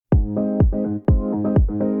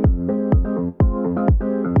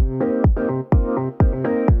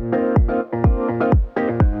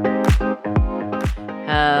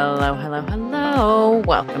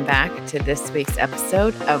welcome back to this week's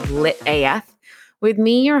episode of Lit AF with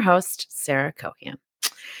me, your host, Sarah Cohan.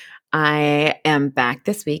 I am back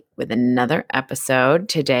this week with another episode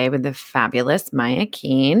today with the fabulous Maya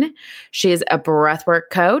Keene. She's a breathwork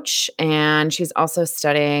coach, and she's also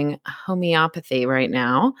studying homeopathy right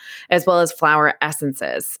now, as well as flower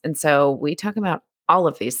essences. And so we talk about all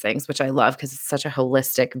of these things, which I love because it's such a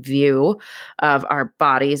holistic view of our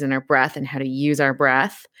bodies and our breath and how to use our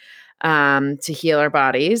breath to heal our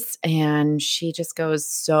bodies. And she just goes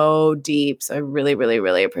so deep. So I really, really,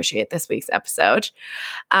 really appreciate this week's episode.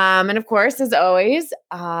 And of course, as always,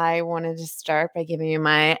 I wanted to start by giving you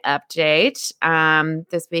my update.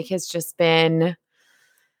 This week has just been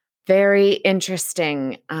very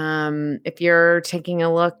interesting. If you're taking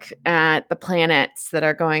a look at the planets that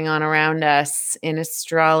are going on around us in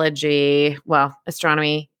astrology, well,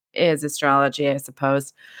 astronomy is astrology, I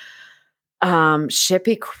suppose. Should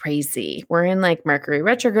be crazy. We're in like Mercury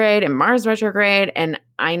retrograde and Mars retrograde. And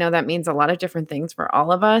I know that means a lot of different things for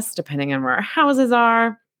all of us, depending on where our houses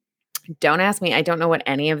are. Don't ask me. I don't know what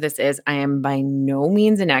any of this is. I am by no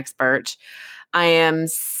means an expert. I am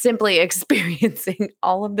simply experiencing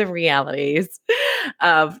all of the realities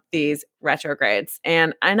of these retrogrades.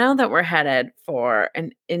 And I know that we're headed for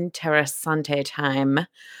an interessante time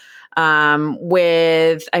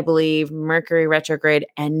with, I believe, Mercury retrograde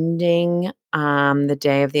ending the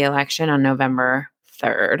day of the election on November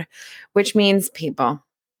 3rd, which means, people,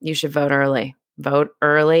 you should vote early. Vote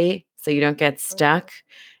early so you don't get stuck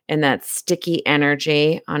in that sticky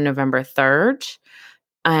energy on November 3rd.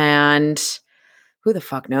 And who the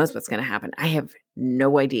fuck knows what's going to happen? I have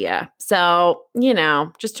no idea. So,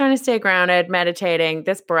 just trying to stay grounded, meditating.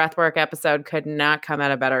 This breathwork episode could not come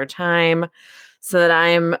at a better time, so that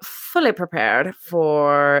I'm fully prepared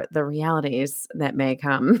for the realities that may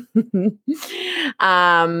come.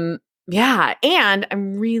 Yeah. And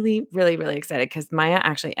I'm really, really, really excited because Maya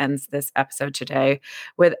actually ends this episode today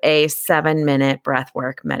with a 7-minute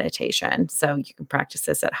breathwork meditation. So you can practice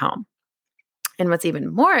this at home. And what's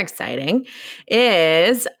even more exciting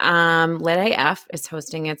is Lit AF is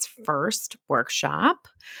hosting its first workshop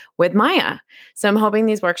with Maya. So I'm hoping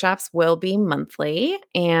these workshops will be monthly,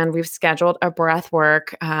 and we've scheduled a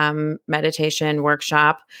breathwork meditation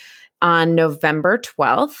workshop on November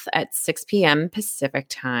 12th at 6 p.m. Pacific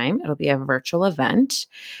time. It'll be a virtual event,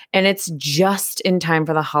 and it's just in time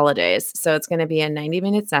for the holidays. So it's going to be a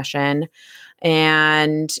 90-minute session,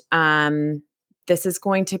 and this is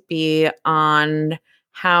going to be on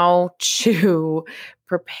how to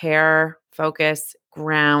prepare, focus,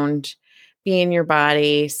 ground, be in your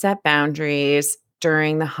body, set boundaries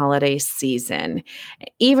during the holiday season.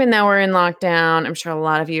 Even though we're in lockdown, I'm sure a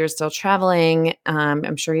lot of you are still traveling.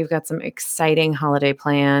 I'm sure you've got some exciting holiday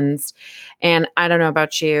plans. And I don't know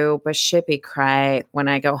about you, but shippy cry when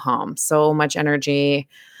I go home. So much energy.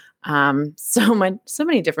 So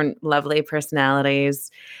many different lovely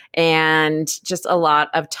personalities, and just a lot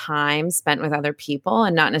of time spent with other people,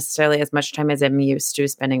 and not necessarily as much time as I'm used to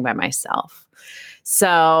spending by myself.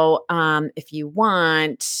 So, if you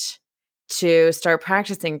want to start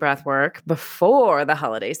practicing breath work before the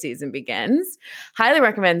holiday season begins, highly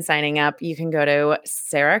recommend signing up. You can go to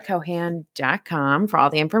sarahcohan.com for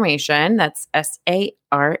all the information. That's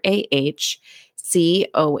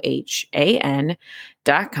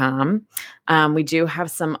SARAHCOHAN.com. We do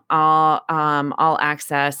have some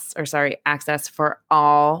access for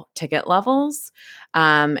all ticket levels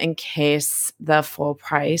in case the full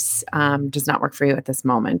price does not work for you at this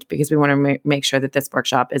moment, because we want to make sure that this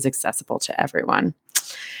workshop is accessible to everyone.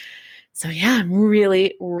 So yeah, I'm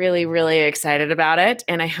really, really, really excited about it.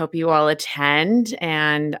 And I hope you all attend,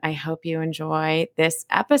 and I hope you enjoy this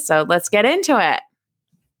episode. Let's get into it.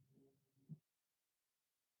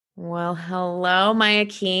 Well, hello, Maya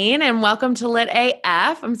Keene, and welcome to Lit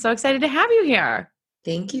AF. I'm so excited to have you here.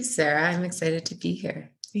 Thank you, Sarah. I'm excited to be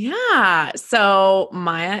here. Yeah. So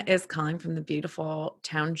Maya is calling from the beautiful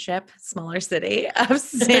township, smaller city of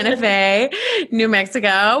Santa Fe, New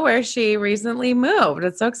Mexico, where she recently moved.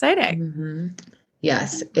 It's so exciting. Mm-hmm.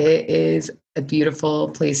 Yes, it is a beautiful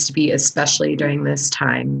place to be, especially during this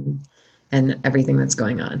time and everything that's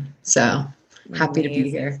going on. So happy to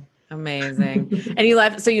be here. Amazing. And you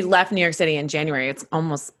left New York City in January. It's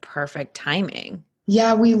almost perfect timing.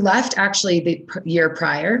 Yeah, we left actually the year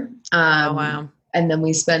prior. Oh, wow. And then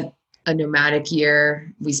we spent a nomadic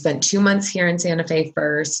year. We spent 2 months here in Santa Fe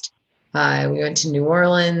first. We went to New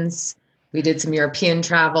Orleans. We did some European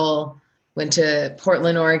travel, went to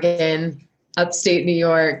Portland, Oregon, upstate New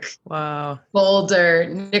York, wow, Boulder,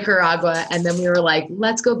 Nicaragua. And then we were like,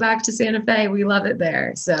 let's go back to Santa Fe. We love it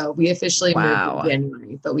there. So we officially moved in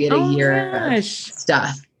January, but we had a year of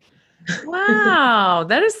stuff Wow,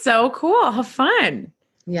 that is so cool. How fun.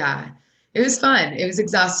 Yeah. It was fun. It was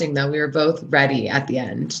exhausting though. We were both ready at the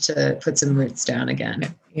end to put some roots down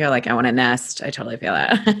again. You're like, I want to nest. I totally feel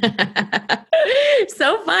that.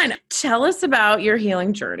 So fun. Tell us about your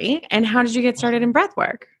healing journey and how did you get started in breath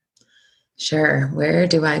work? Sure. Where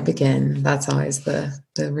do I begin? That's always the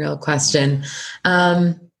real question.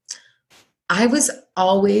 Um, I was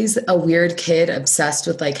always a weird kid obsessed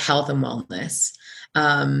with like health and wellness.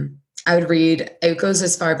 I would read, it goes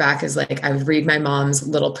as far back as like I would read my mom's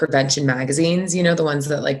little prevention magazines, you know, the ones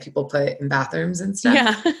that like people put in bathrooms and stuff.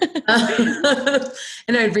 Yeah.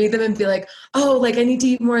 And I'd read them and be like, oh, like I need to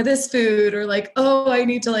eat more of this food, or like, oh, I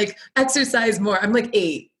need to like exercise more. I'm like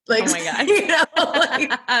 8. Like, Oh my God. you know,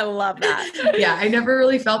 like, I love that. yeah, I never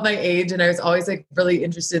really felt my age, and I was always like really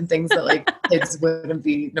interested in things that like kids wouldn't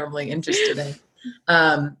be normally interested in.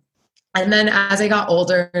 Um, and then as I got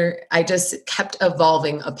older, I just kept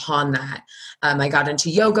evolving upon that. I got into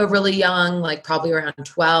yoga really young, like probably around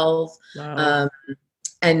 12. Wow.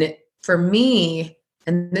 And for me,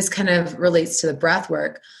 and this kind of relates to the breath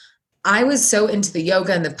work, I was so into the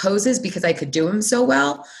yoga and the poses because I could do them so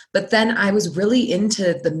well. But then I was really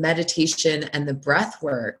into the meditation and the breath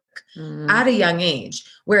work at a young age.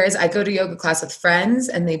 Whereas I go to yoga class with friends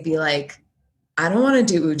and they'd be like, I don't want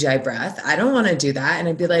to do ujjayi breath. I don't want to do that. And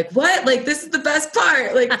I'd be like, what? Like, this is the best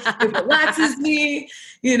part. Like, it relaxes me,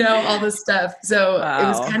 you know, all this stuff. So it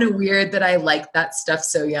was kind of weird that I liked that stuff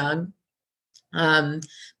so young. But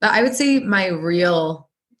I would say my real,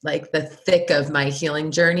 like the thick of my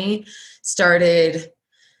healing journey started,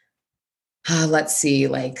 let's see,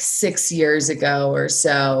 like 6 years ago or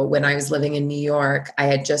so when I was living in New York. I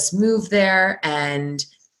had just moved there and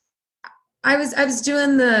I was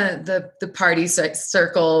doing the party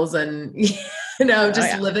circles and, you know,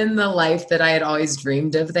 just living the life that I had always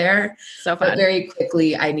dreamed of there. So fun. But very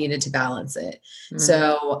quickly I needed to balance it.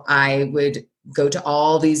 So I would go to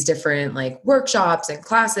all these different like workshops and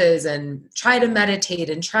classes and try to meditate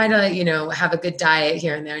and try to, you know, have a good diet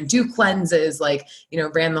here and there and do cleanses, like, you know,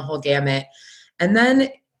 ran the whole gamut. And then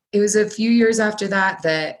it was a few years after that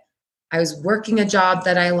that I was working a job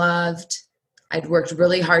that I loved. I'd worked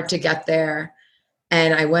really hard to get there.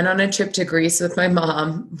 And I went on a trip to Greece with my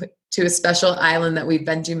mom to a special island that we've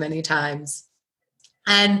been to many times.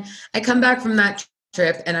 And I come back from that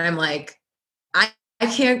trip and I'm like,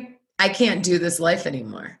 I can't do this life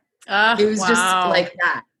anymore. It was just like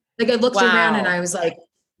that. Like I looked around and I was like,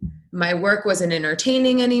 my work wasn't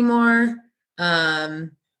entertaining anymore. I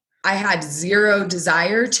had zero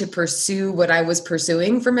desire to pursue what I was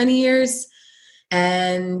pursuing for many years.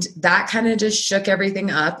 And that kind of just shook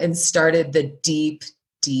everything up and started the deep,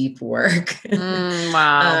 deep work,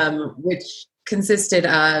 which consisted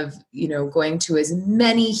of, you know, going to as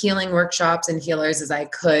many healing workshops and healers as I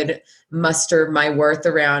could muster my worth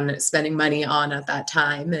around spending money on at that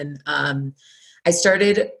time. And I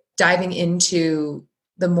started diving into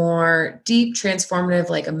the more deep, transformative,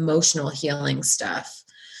 like emotional healing stuff.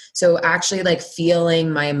 So actually like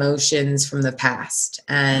feeling my emotions from the past.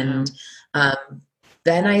 And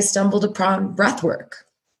then I stumbled upon breath work.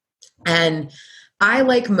 And I,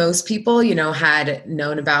 like most people, you know, had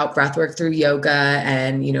known about breath work through yoga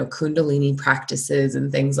and, you know, Kundalini practices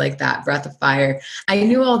and things like that, breath of fire. I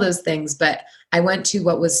knew all those things, but I went to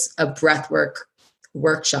what was a breath work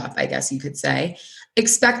workshop, I guess you could say,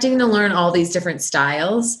 expecting to learn all these different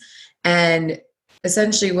styles. And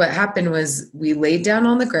essentially what happened was we laid down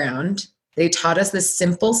on the ground. They taught us this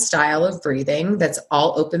simple style of breathing that's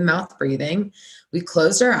all open mouth breathing. We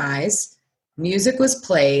closed our eyes, music was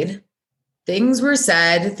played, things were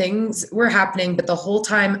said, things were happening, but the whole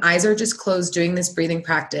time eyes are just closed doing this breathing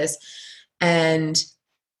practice. And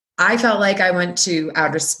I felt like I went to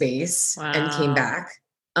outer space and came back.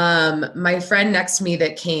 My friend next to me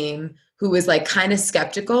that came, who was like kind of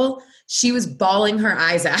skeptical, she was bawling her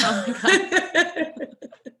eyes out. Oh my God.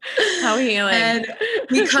 How healing. And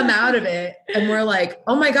we come out of it and we're like,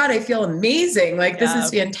 oh my God, I feel amazing. Like, this is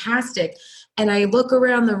fantastic. And I look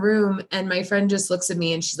around the room and my friend just looks at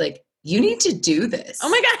me and she's like, you need to do this. Oh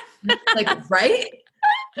my God. Like, right?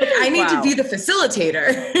 Like, I need to be the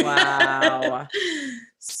facilitator. Wow.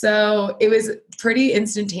 So it was pretty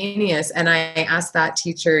instantaneous. And I asked that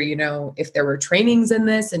teacher, you know, if there were trainings in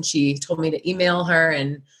this, and she told me to email her.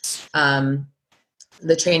 And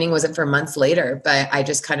the training wasn't for months later, but I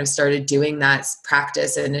just kind of started doing that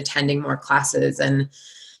practice and attending more classes, and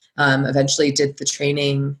eventually did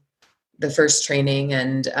the first training,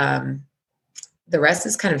 and the rest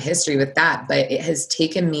is kind of history with that. But it has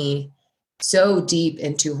taken me so deep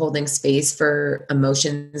into holding space for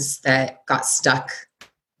emotions that got stuck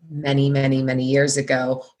many, many, many years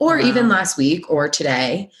ago, or even last week or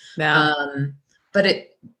today. Yeah. But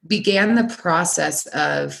it began the process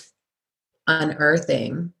of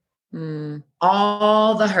unearthing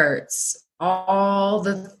all the hurts, all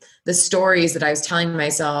the stories that I was telling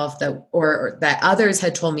myself that, or that others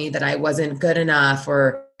had told me that I wasn't good enough,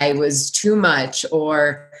 or I was too much,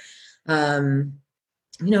 or,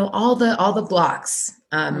 all the blocks,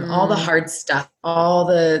 all the hard stuff, all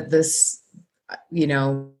this,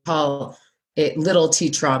 call it little T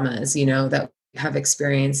traumas, that we have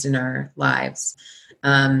experienced in our lives.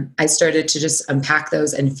 I started to just unpack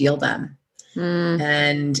those and feel them.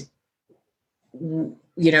 And,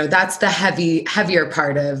 that's the heavier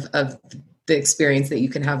part of the experience that you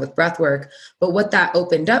can have with breath work. But what that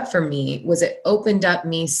opened up for me was it opened up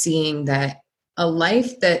me seeing that a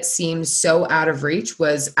life that seemed so out of reach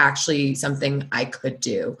was actually something I could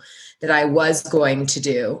do, that I was going to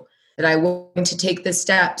do, that I was going to take the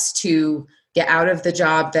steps to get out of the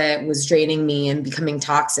job that was draining me and becoming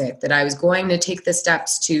toxic, that I was going to take the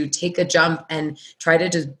steps to take a jump and try to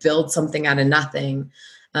just build something out of nothing,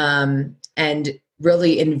 and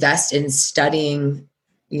really invest in studying,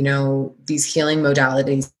 these healing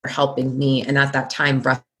modalities for helping me. And at that time,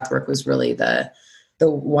 breath work was really the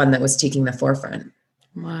one that was taking the forefront.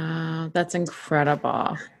 Wow. That's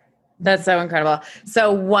incredible. That's so incredible.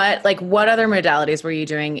 So what other modalities were you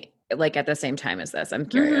doing at the same time as this? I'm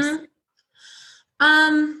curious.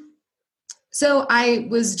 So I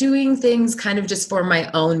was doing things kind of just for my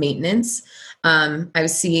own maintenance. I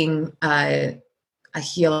was seeing a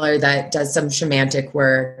healer that does some shamanic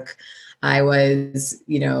work. I was,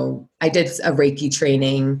 I did a Reiki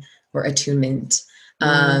training or attunement.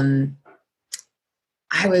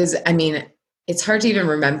 It's hard to even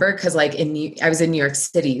remember because I was in New York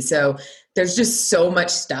City. So there's just so much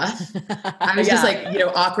stuff. I was just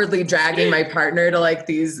awkwardly dragging my partner to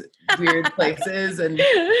these weird places. And,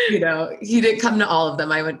 he didn't come to all of them.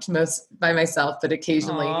 I went to most by myself, but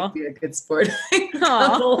occasionally he'd be a good sport.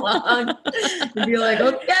 Come along and be like,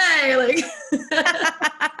 okay.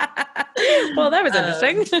 Well, that was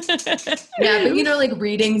interesting. Yeah. But,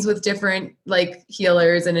 readings with different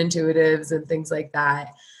healers and intuitives and things like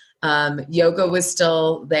that. Yoga was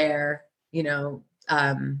still there,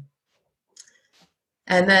 and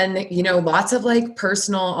then, lots of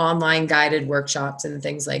personal online guided workshops and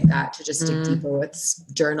things like that to just dig deeper with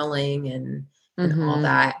journaling and all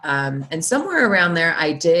that. And somewhere around there,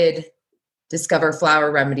 I did discover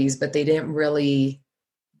flower remedies, but they didn't really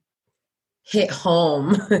hit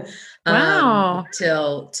home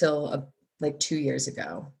till 2 years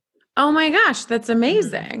ago. Oh my gosh, that's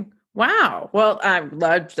amazing. Wow. Well, I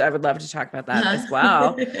would love to talk about that as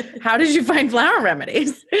well. How did you find flower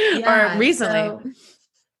remedies or recently?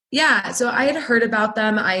 So I had heard about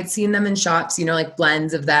them. I had seen them in shops,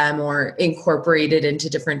 blends of them or incorporated into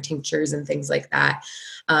different tinctures and things like that.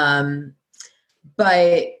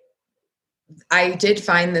 But I did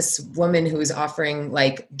find this woman who was offering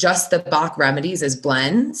just the Bach remedies as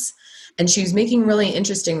blends, and she was making really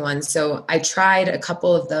interesting ones. So I tried a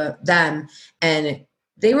couple of them, and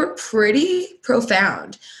they were pretty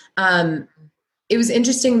profound. It was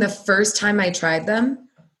interesting. The first time I tried them,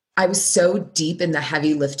 I was so deep in the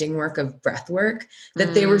heavy lifting work of breath work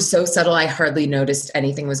that they were so subtle, I hardly noticed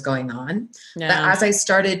anything was going on. Yeah. But as I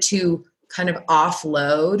started to kind of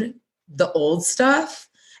offload the old stuff,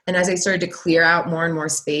 and as I started to clear out more and more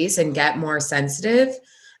space and get more sensitive,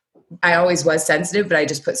 I always was sensitive, but I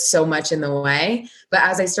just put so much in the way. But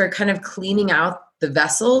as I started kind of cleaning out the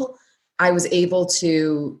vessel, I was able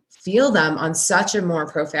to feel them on such a more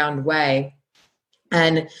profound way.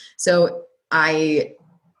 And so I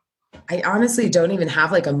honestly don't even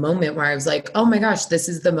have a moment where I was like, oh my gosh, this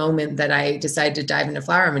is the moment that I decided to dive into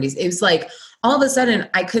flower remedies. It was all of a sudden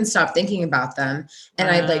I couldn't stop thinking about them, and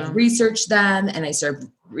I'd research them, and I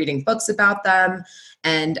started reading books about them.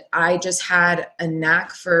 And I just had a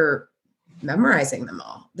knack for memorizing them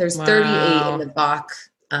all. There's 38 in the Bach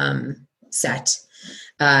set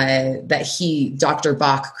that Dr.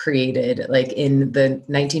 Bach created in the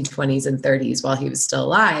 1920s and 30s while he was still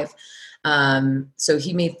alive. So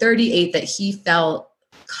he made 38 that he felt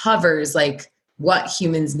covers what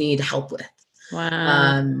humans need help with.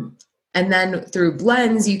 Wow. And then through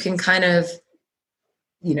blends, you can kind of,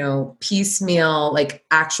 piecemeal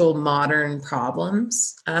actual modern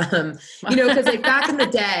problems. Because back in the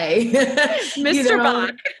day, Mr.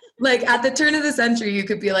 Bach, at the turn of the century, you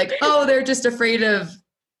could be oh, they're just afraid of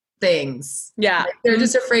things. Yeah. They're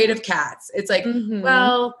just afraid of cats. It's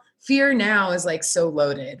well, fear now is like so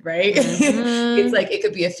loaded, right? It's Mhm. like, it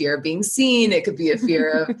could be a fear of being seen. It could be a fear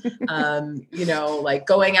of, like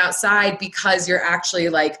going outside because you're actually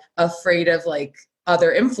like afraid of like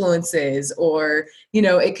other influences, or,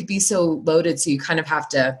 it could be so loaded. So you kind of have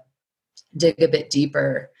to dig a bit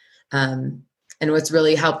deeper. And what's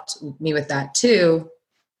really helped me with that too,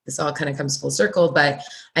 this all kind of comes full circle, but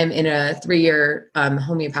I'm in a 3-year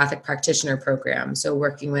homeopathic practitioner program. So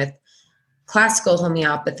working with classical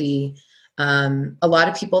homeopathy. A lot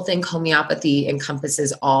of people think homeopathy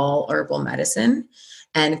encompasses all herbal medicine.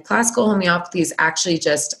 And classical homeopathy is actually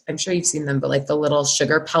just, I'm sure you've seen them, but like the little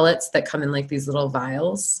sugar pellets that come in like these little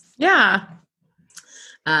vials. Yeah.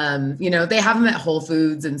 They have them at Whole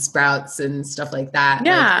Foods and Sprouts and stuff like that.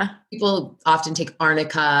 Yeah. Like people often take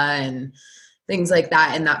arnica and things like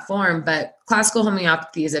that in that form. But classical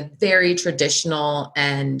homeopathy is a very traditional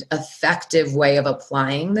and effective way of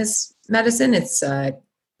applying this medicine. Its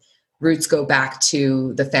roots go back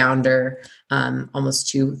to the founder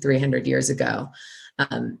almost 200-300 years ago.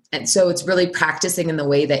 And so it's really practicing in the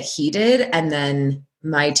way that he did. And then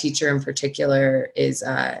my teacher in particular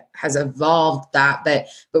has evolved that, but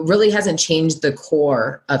really hasn't changed the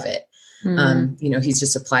core of it. He's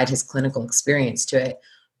just applied his clinical experience to it.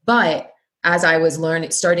 But as I was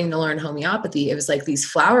starting to learn homeopathy, it was like these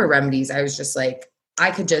flower remedies. I was just like, I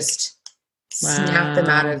could just snap them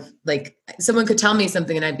out of, like, someone could tell me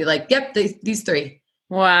something and I'd be like, yep, these 3.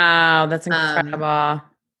 Wow. That's incredible.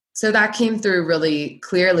 So that came through really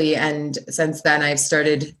clearly. And since then I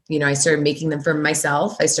started making them for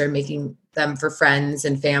myself. I started making them for friends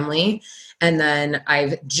and family. And then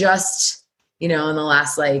I've just, in the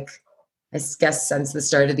last, I guess since the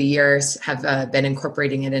start of the year, have been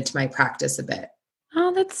incorporating it into my practice a bit.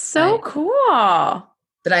 Oh, that's so cool.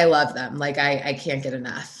 But I love them. Like I can't get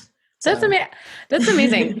enough. So. That's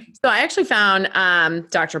amazing. So I actually found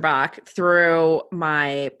Dr. Bach through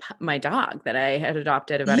my dog that I had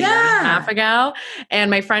adopted about a year and a half ago. And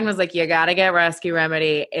my friend was like, you got to get Rescue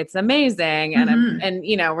Remedy. It's amazing. And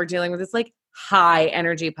we're dealing with this like high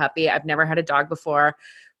energy puppy. I've never had a dog before.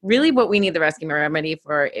 Really what we need the Rescue Remedy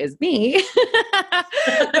for is me.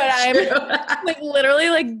 But I'm like literally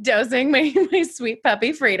like dosing my sweet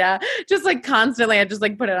puppy Frida, just like constantly. I just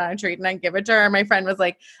like put it on a treat and I give it to her. My friend was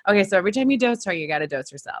like, okay, so every time you dose her, you got to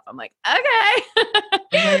dose yourself. I'm like, okay. Oh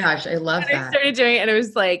my gosh, I love that. I started doing it and it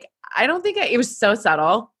was like, I don't think it was so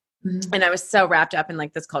subtle. Mm-hmm. And I was so wrapped up in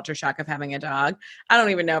like this culture shock of having a dog. I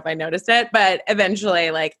don't even know if I noticed it, but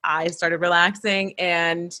eventually like I started relaxing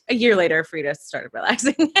and a year later, Frida started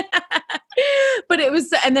relaxing. But it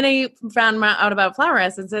was, and then I found out about flower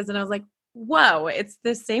essences and I was like, whoa, it's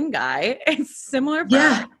the same guy. It's similar.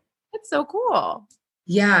 Yeah. It's so cool.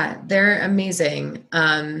 Yeah, they're amazing.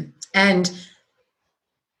 And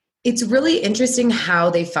it's really interesting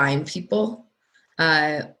how they find people.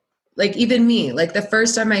 Like even me, like the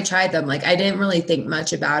first time I tried them, like I didn't really think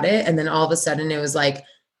much about it. And then all of a sudden it was like,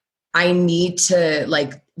 I need to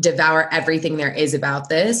like devour everything there is about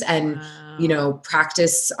this and,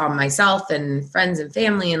 practice on myself and friends and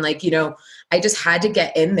family. And like, I just had to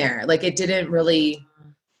get in there. Like it didn't really,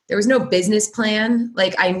 there was no business plan.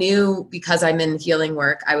 Like I knew because I'm in healing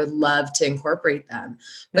work, I would love to incorporate them,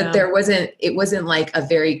 but it wasn't like a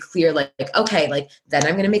very clear, like, okay, like then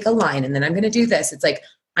I'm going to make a line and then I'm going to do this. It's like,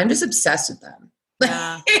 I'm just obsessed with them.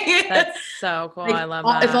 Yeah, that's so cool. Like, I love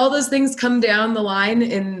that. If all those things come down the line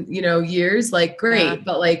in, years, like great.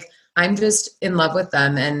 But like, I'm just in love with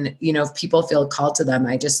them. And, if people feel called to them,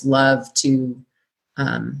 I just love to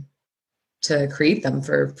create them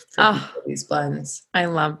for these blends. I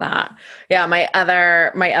love that. Yeah. My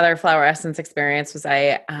other flower essence experience was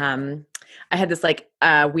I had this like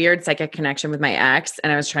weird psychic connection with my ex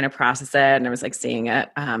and I was trying to process it and I was like seeing a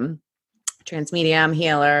transmedium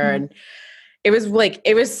healer and it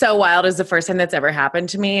was so wild. It was the first time that's ever happened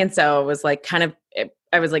to me. And so it was like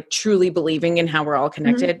I was like truly believing in how we're all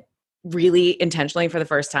connected really intentionally for the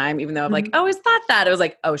first time, even though I'm like, I always thought that. It was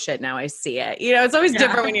like, oh shit, now I see it. It's always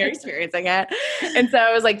different when you're experiencing it. And so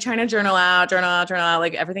I was like trying to journal out,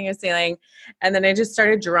 like everything I was feeling. And then I just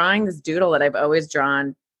started drawing this doodle that I've always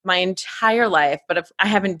drawn my entire life, but I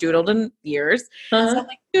haven't doodled in years. So I'm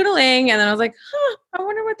like doodling. And then I was like, I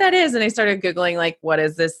wonder what that is. And I started Googling like, what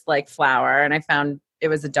is this like flower? And I found it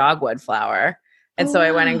was a dogwood flower. And so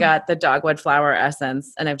I went and got the dogwood flower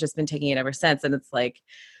essence and I've just been taking it ever since. And it's like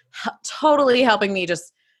totally helping me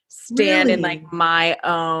just stand in like Really? my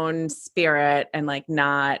own spirit and like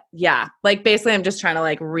not, like basically I'm just trying to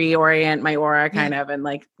like reorient my aura Yeah. kind of and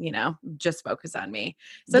like, just focus on me.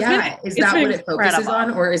 So Yeah. Is it's that been what it focuses incredible.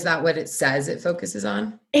 on, or is that what it says it focuses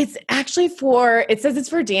on? It's actually it says it's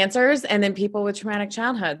for dancers and then people with traumatic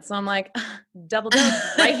childhood. So I'm like, double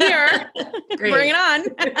dose right here. Bring Great. it on.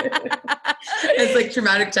 It's like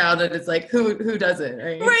traumatic childhood. It's like who does it,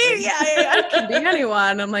 right? Right. Like Yeah. It can be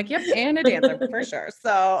anyone. I'm like, yep. And a dancer for sure.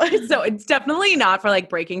 So it's definitely not for like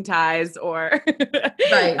breaking ties or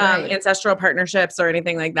right, right. ancestral partnerships or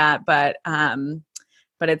anything like that. But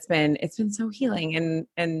it's been so healing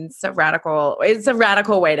and so radical. It's a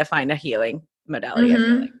radical way to find a healing modality, I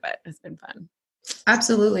feel like, but it's been fun.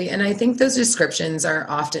 Absolutely. And I think those descriptions are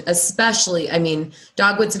often, especially, I mean,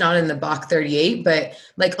 Dogwood's not in the Bach 38, but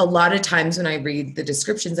like a lot of times when I read the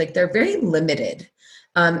descriptions, like they're very limited.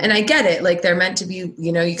 And I get it. Like they're meant to be,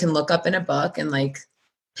 you can look up in a book and like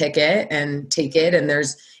pick it and take it. And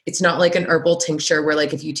it's not like an herbal tincture where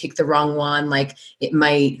like if you take the wrong one, like it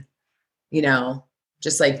might,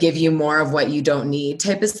 just like give you more of what you don't need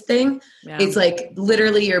type of thing. Yeah. It's like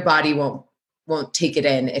literally your body won't take it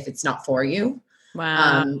in if it's not for you.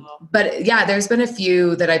 Wow. But yeah, there's been a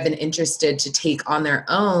few that I've been interested to take on their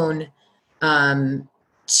own, that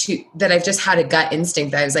I've just had a gut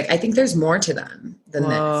instinct that I was like, I think there's more to them than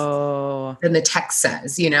than the text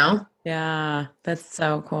says, Yeah, that's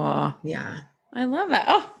so cool. Yeah. I love that.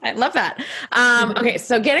 Oh, I love that. Okay,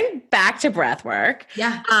 so getting back to breath work.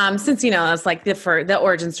 Yeah. Since it's like the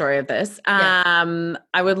origin story of this.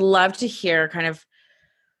 I would love to hear kind of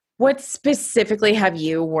what specifically have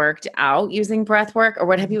you worked out using breath work, or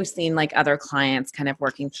what have you seen like other clients kind of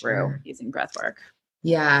working through using breath work?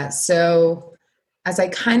 Yeah. So as I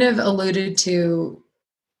kind of alluded to,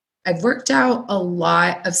 I've worked out a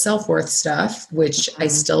lot of self-worth stuff, which I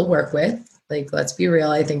still work with. Like, let's be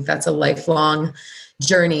real. I think that's a lifelong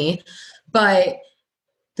journey. But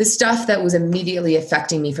the stuff that was immediately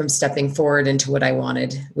affecting me from stepping forward into what I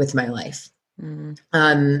wanted with my life,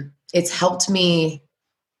 it's helped me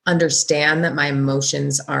understand that my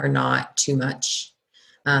emotions are not too much.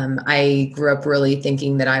 I grew up really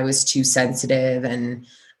thinking that I was too sensitive and,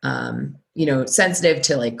 sensitive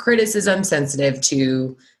to like criticism, sensitive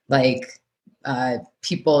to like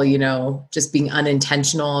people, just being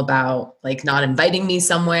unintentional about like not inviting me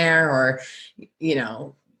somewhere or,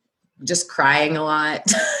 just crying a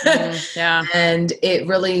lot. Yeah. And it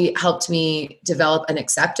really helped me develop an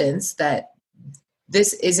acceptance that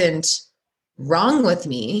this isn't wrong with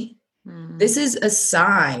me. This is a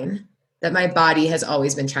sign that my body has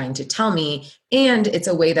always been trying to tell me, and it's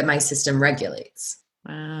a way that my system regulates.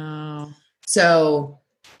 Wow. So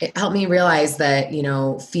it helped me realize that,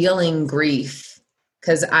 feeling grief,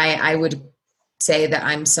 because I would say that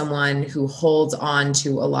I'm someone who holds on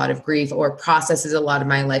to a lot of grief or processes a lot of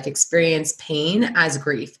my life experience pain as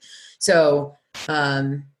grief. So,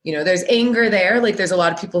 there's anger there. Like there's a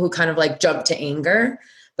lot of people who kind of like jump to anger.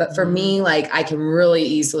 But for me, like I can really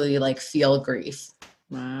easily like feel grief.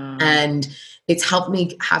 Wow. And it's helped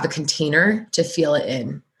me have a container to feel it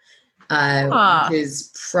in, which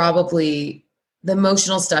is probably the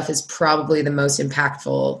emotional stuff is probably the most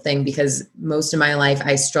impactful thing, because most of my life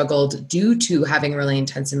I struggled due to having really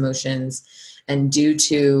intense emotions and due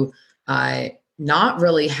to not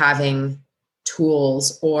really having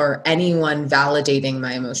tools or anyone validating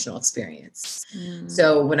my emotional experience.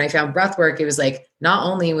 So when I found breath work, it was like, not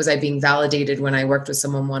only was I being validated when I worked with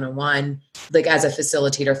someone one-on-one, like as a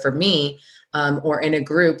facilitator for me, or in a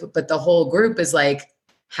group, but the whole group is like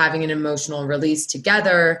having an emotional release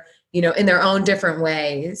together, in their own different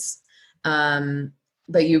ways.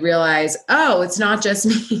 But you realize, oh, it's not just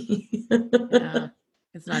me. Yeah.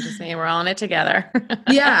 It's not just me. We're all in it together.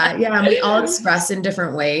 Yeah. And we all express in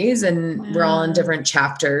different ways, and we're all in different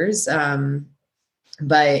chapters.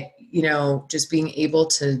 But, just being able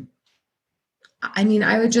to,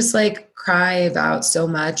 I would just like cry about so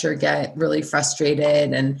much or get really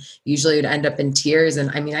frustrated, and usually it would end up in tears.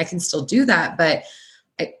 And I can still do that, but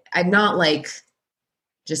I'm not like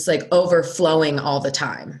just like overflowing all the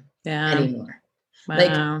time anymore. Wow.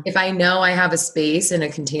 Like if I know I have a space and a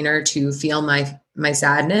container to feel my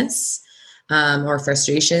sadness, or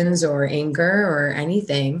frustrations or anger or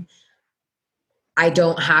anything, I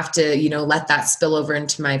don't have to, let that spill over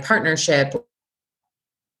into my partnership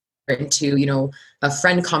or into, a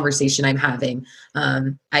friend conversation I'm having.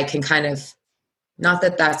 I can kind of, not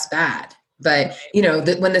that that's bad, but when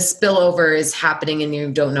the spillover is happening and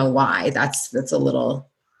you don't know why, that's a little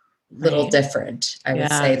little Right. different, I would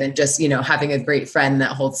Yeah. say, than just, having a great friend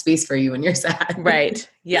that holds space for you when you're sad. Right.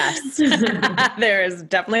 Yes. There is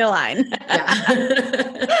definitely a line.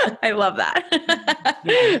 Yeah. I love that.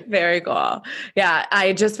 Yeah. Very cool. Yeah.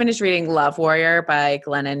 I just finished reading Love Warrior by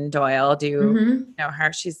Glennon Doyle. Do you Hmm. know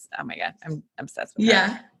her? She's, oh my God, I'm obsessed with her.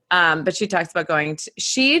 Yeah. But she talks about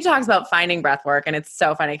she talks about finding breath work. And it's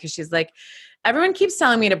so funny because she's like, everyone keeps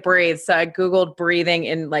telling me to breathe. So I Googled breathing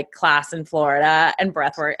in like class in Florida, and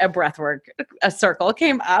a circle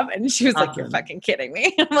came up, and she was like, "You're Awesome. fucking kidding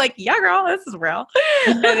me." I'm like, "Yeah, girl, this is real."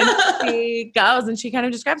 And then she goes and she kind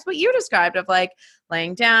of describes what you described of like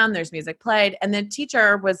laying down, there's music played. And the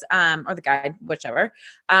teacher was, or the guide, whichever,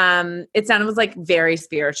 it sounded was like very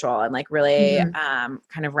spiritual and like really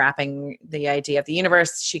kind of wrapping the idea of the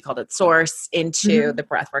universe. She called it source into the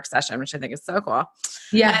breathwork session, which I think is so cool.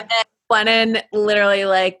 Yeah. And then Glennon literally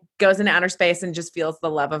like goes into outer space and just feels the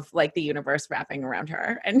love of like the universe wrapping around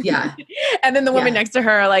her. And Yeah. and then the woman next to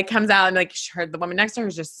her like comes out and like the woman next to her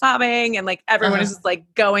is just sobbing, and like everyone is just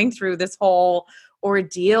like going through this whole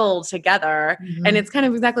ordeal together. And it's kind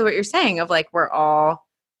of exactly what you're saying of like we're all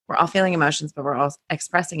feeling emotions, but we're all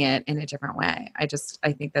expressing it in a different way. I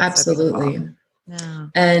think that's absolutely. So cool. Yeah.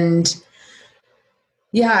 And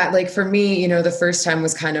yeah, like for me, the first time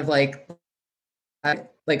was kind of like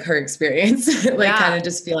her experience, like kind of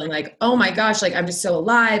just feeling like, oh my gosh, like I'm just so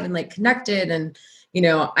alive and like connected. And,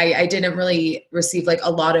 I didn't really receive like a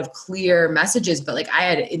lot of clear messages, but like I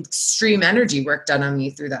had extreme energy work done on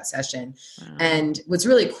me through that session. Wow. And what's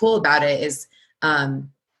really cool about it is,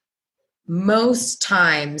 most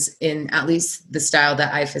times in at least the style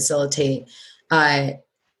that I facilitate,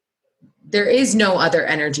 there is no other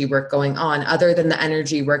energy work going on other than the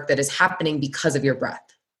energy work that is happening because of your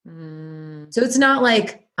breath. So it's not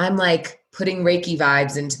like I'm like putting Reiki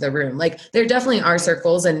vibes into the room. Like there definitely are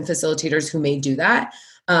circles and facilitators who may do that.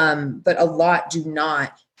 But a lot do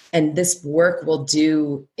not. And this work will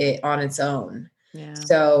do it on its own. Yeah.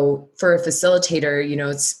 So for a facilitator,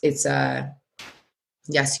 it's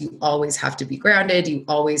yes, you always have to be grounded. You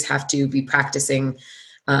always have to be practicing,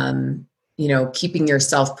 keeping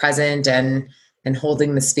yourself present and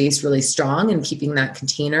holding the space really strong and keeping that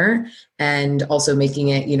container and also making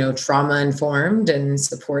it, trauma informed and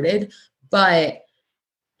supported. But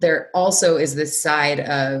there also is this side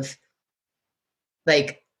of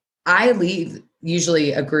like, I leave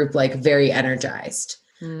usually a group like very energized,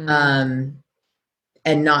 and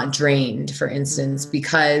not drained, for instance,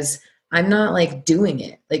 because I'm not like doing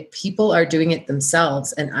it. Like people are doing it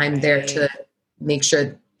themselves, and I'm there to make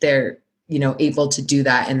sure they're, able to do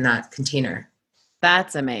that in that container.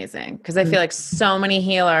 That's amazing. Cause I feel like so many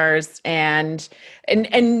healers and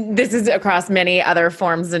this is across many other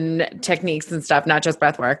forms and techniques and stuff, not just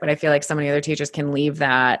breath work, but I feel like so many other teachers can leave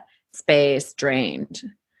that space drained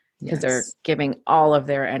because they're giving all of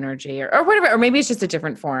their energy or whatever, or maybe it's just a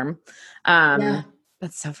different form.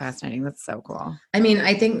 That's so fascinating. That's so cool. I mean,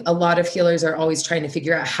 I think a lot of healers are always trying to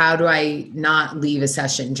figure out how do I not leave a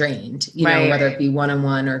session drained, know, whether it be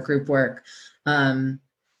one-on-one or group work. And,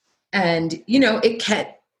 it can,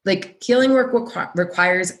 like healing work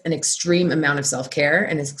requires an extreme amount of self-care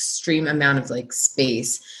and an extreme amount of like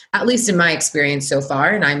space, at least in my experience so far.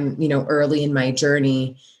 And I'm, early in my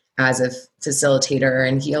journey as a facilitator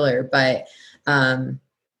and healer. But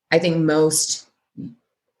I think most,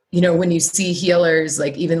 when you see healers,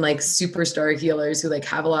 like even like superstar healers who like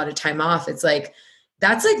have a lot of time off, it's like,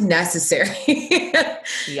 that's like necessary.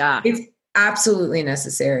 Yeah. It's absolutely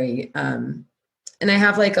necessary. And I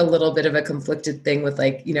have like a little bit of a conflicted thing with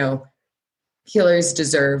like, healers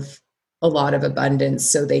deserve a lot of abundance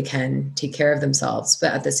so they can take care of themselves.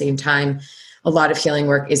 But at the same time, a lot of healing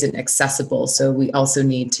work isn't accessible. So we also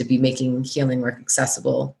need to be making healing work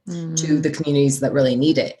accessible to the communities that really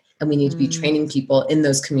need it. And we need to be training people in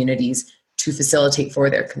those communities to facilitate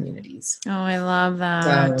for their communities. Oh, I love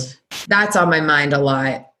that. So that's on my mind a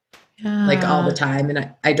lot, like all the time.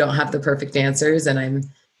 And I don't have the perfect answers. And I'm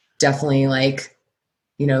definitely like,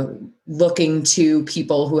 looking to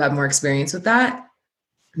people who have more experience with that.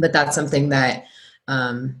 But that's something that,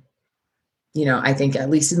 I think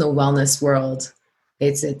at least in the wellness world,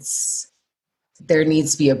 there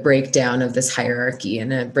needs to be a breakdown of this hierarchy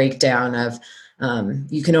and a breakdown of,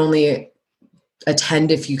 you can only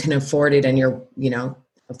attend if you can afford it and you're,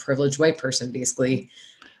 a privileged white person, basically.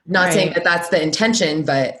 Not saying that that's the intention,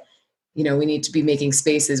 but, we need to be making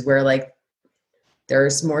spaces where like,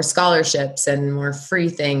 there's more scholarships and more free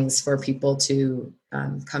things for people to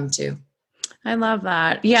come to. I love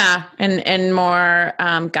that. Yeah. And more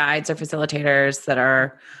guides or facilitators that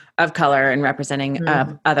are of color and representing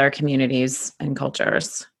other communities and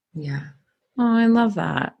cultures. Yeah. Oh, I love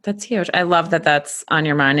that. That's huge. I love that that's on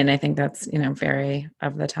your mind. And I think that's, very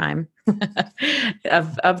of the time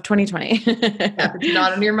of 2020. Yeah, if it's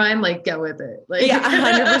not on your mind, like get with it. Like, Yeah,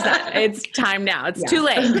 100%. It's time now. It's too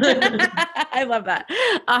late. I love that.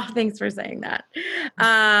 Oh, thanks for saying that.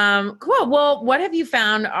 Cool. Well, what have you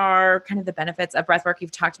found are kind of the benefits of breath work?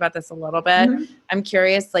 You've talked about this a little bit. Mhm. I'm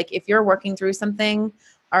curious, like if you're working through something,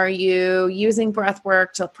 are you using breath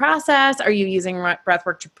work to process? Are you using breath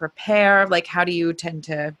work to prepare? Like, how do you tend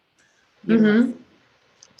to utilize? Mhm.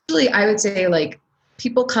 Actually, I would say like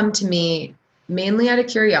people come to me mainly out of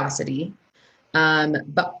curiosity.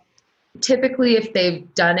 But typically if they've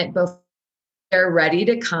done it before, they're ready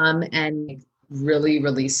to come and like, really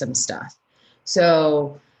release some stuff.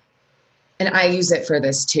 So, and I use it for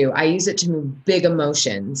this too. I use it to move big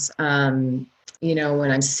emotions. When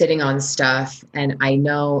I'm sitting on stuff and I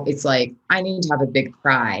know it's like, I need to have a big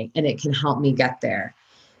cry and it can help me get there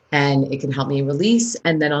and it can help me release.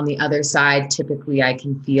 And then on the other side, typically I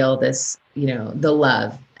can feel this, the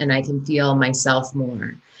love and I can feel myself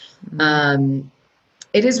more. Um,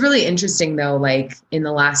 it is really interesting though, like in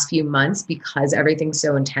the last few months, because everything's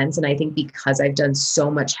so intense. And I think because I've done so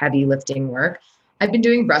much heavy lifting work, I've been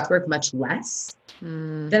doing breath work much less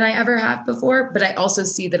than I ever have before. But I also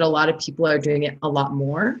see that a lot of people are doing it a lot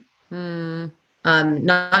more.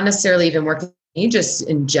 Not necessarily even working with me, just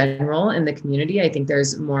in general in the community. I think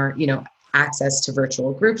there's more, access to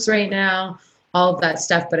virtual groups right now, all of that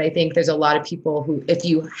stuff. But I think there's a lot of people who, if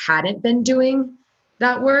you hadn't been doing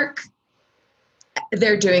that work,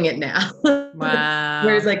 they're doing it now. Wow.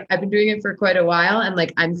 Whereas like I've been doing it for quite a while and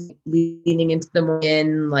like I'm leaning into the more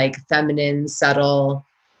in like feminine, subtle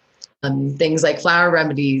things like flower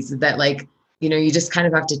remedies that like, you just kind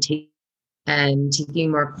of have to take and taking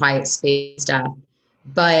more quiet space stuff.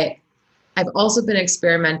 But I've also been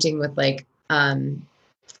experimenting with like how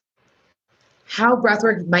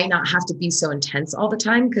breathwork might not have to be so intense all the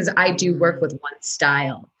time because I do work with one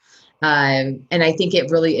style. And I think it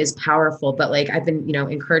really is powerful. But like I've been,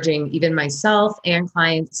 encouraging even myself and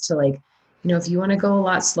clients to like, if you want to go a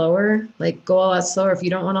lot slower, like go a lot slower. If you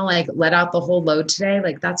don't want to like let out the whole load today,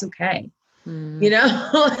 like that's okay.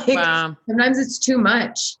 Like Wow. sometimes it's too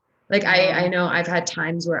much. Like I know I've had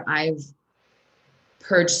times where I've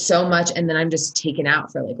purged so much and then I'm just taken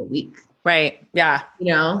out for like a week. Right. Yeah.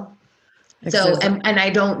 So, and I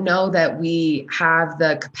don't know that we have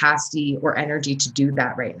the capacity or energy to do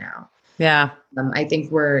that right now. Yeah. I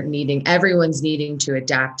think everyone's needing to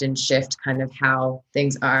adapt and shift kind of how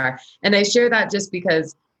things are. And I share that just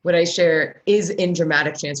because what I share is in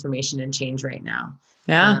dramatic transformation and change right now.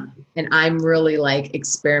 Yeah. And I'm really like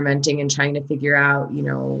experimenting and trying to figure out,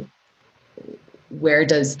 where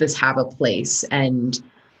does this have a place and,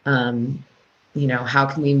 how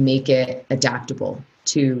can we make it adaptable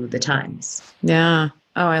to the times? Yeah.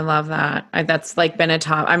 Oh, I love that. That's like been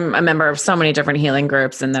I'm a member of so many different healing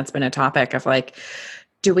groups, and that's been a topic of like,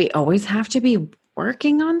 do we always have to be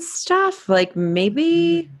working on stuff? Like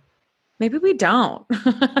maybe we don't.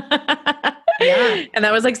 Yeah. And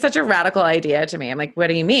that was like such a radical idea to me. I'm like, what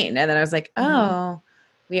do you mean? And then I was like, oh,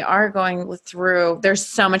 we are going through, there's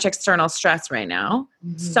so much external stress right now,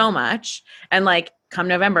 so much. And like come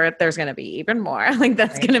November, there's going to be even more. Like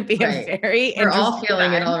that's going to be a very We're all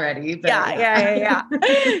feeling time. It already. But Yeah.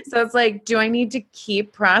 So it's like, do I need to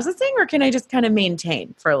keep processing or can I just kind of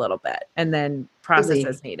maintain for a little bit and then process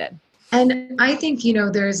as needed? And I think,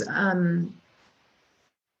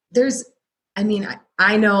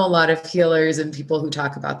 I know a lot of healers and people who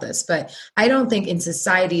talk about this, but I don't think in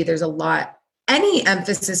society there's any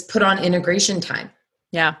emphasis put on integration time.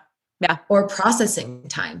 Yeah. Yeah. Or processing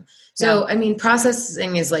time. So,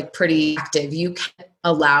 processing is like pretty active. You can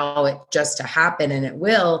allow it just to happen and it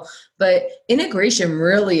will, but integration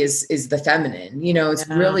really is the feminine, it's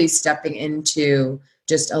really stepping into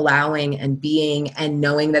just allowing and being and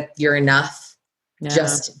knowing that you're enough,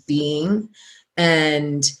 just being.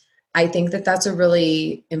 And I think that that's a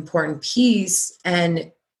really important piece.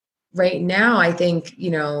 And right now, I think,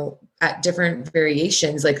 at different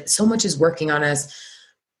variations, like so much is working on us.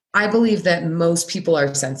 I believe that most people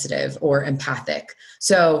are sensitive or empathic.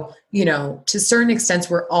 So, to certain extents,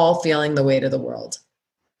 we're all feeling the weight of the world.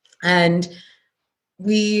 And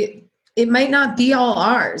it might not be all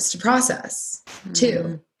ours to process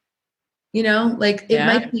too. It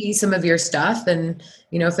might be some of your stuff. And,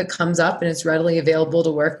 if it comes up and it's readily available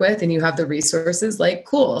to work with and you have the resources, like,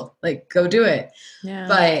 cool, like go do it. Yeah.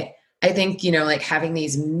 But I think, like having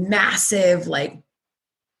these massive, like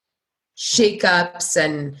shakeups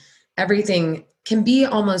and everything can be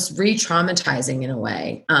almost re-traumatizing in a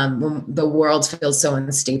way when the world feels so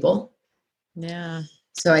unstable. Yeah.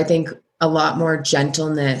 So I think a lot more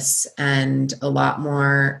gentleness and a lot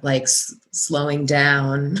more like slowing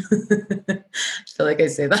down. I feel like I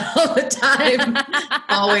say that all the time.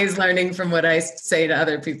 Always learning from what I say to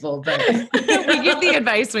other people, but we give the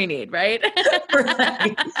advice we need, right?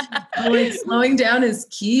 right. Like slowing down is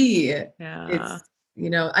key. Yeah. It's,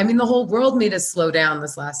 I mean, the whole world made us slow down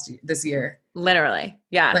this year. Literally.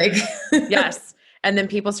 Yeah. Like, yes. And then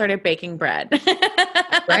people started baking bread.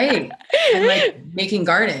 right. And like making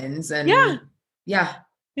gardens and yeah.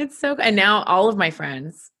 It's so good. And now all of my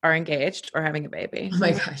friends are engaged or having a baby. Oh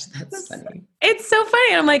my gosh, that's funny. It's so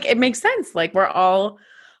funny. I'm like, it makes sense. Like we're all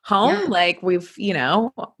home. Like we've,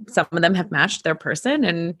 some of them have matched their person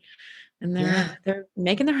and they're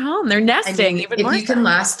making their home. They're nesting. Even if more you can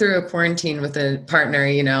last through a quarantine with a partner,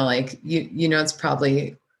 like it's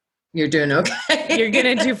probably you're doing okay. You're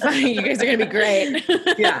gonna do fine. You guys are gonna be great.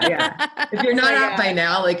 Yeah. If you're not out by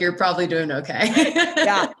now, like you're probably doing okay.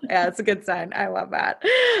 Yeah, it's a good sign. I love that.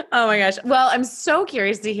 Oh my gosh. Well, I'm so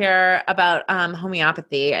curious to hear about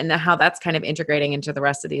homeopathy and how that's kind of integrating into the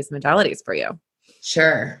rest of these modalities for you.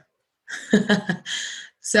 Sure.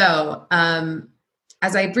 So,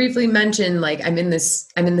 as I briefly mentioned, like I'm in the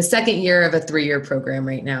second year of a 3-year program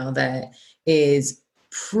right now that is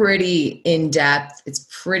pretty in-depth. It's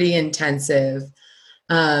pretty intensive.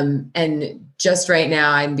 And just right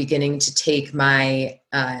now I'm beginning to take my,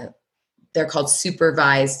 they're called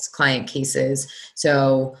supervised client cases.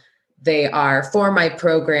 So they are for my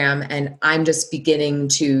program and I'm just beginning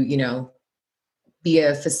to, be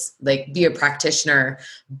a practitioner,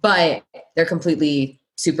 but they're completely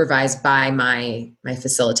supervised by my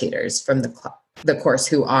facilitators from the course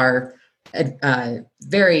who are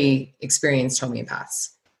very experienced homeopaths.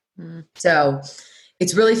 So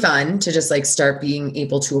it's really fun to just like start being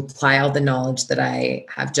able to apply all the knowledge that I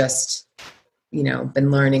have just,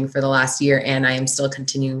 been learning for the last year. And I am still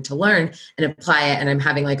continuing to learn and apply it. And I'm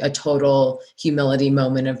having like a total humility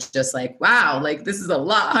moment of just like, wow, like this is a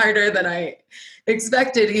lot harder than I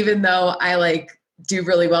expected, even though I like do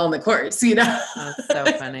really well in the course, That's so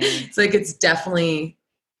funny. It's like, it's definitely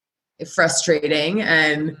frustrating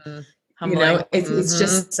and it's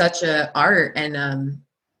just such a art and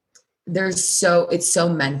it's so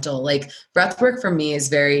mental. Like breath work for me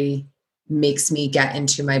makes me get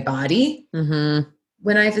into my body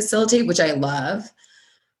when I facilitate, which I love.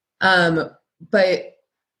 But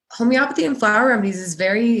homeopathy and flower remedies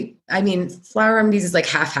flower remedies is like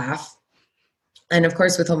half. And of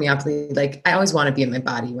course with homeopathy, like I always want to be in my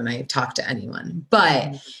body when I talk to anyone,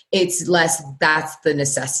 but it's less, that's the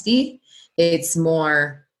necessity. It's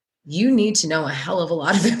more, you need to know a hell of a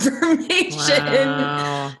lot of information.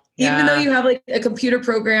 Wow. Even though you have like a computer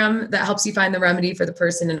program that helps you find the remedy for the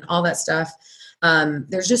person and all that stuff.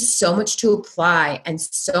 There's just so much to apply and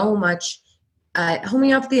so much,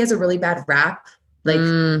 homeopathy has a really bad rap, like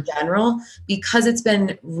in general, because it's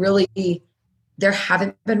been really, there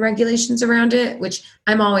haven't been regulations around it, which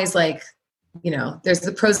I'm always like, there's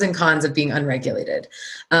the pros and cons of being unregulated.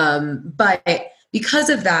 But because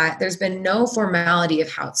of that, there's been no formality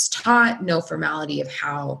of how it's taught, no formality of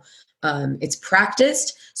how it's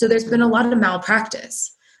practiced. So there's been a lot of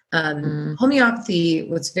malpractice. Homeopathy,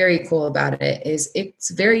 what's very cool about it is it's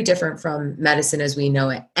very different from medicine as we know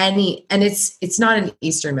it. And it's not an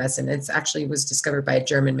Eastern medicine. It's actually was discovered by a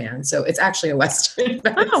German man. So it's actually a Western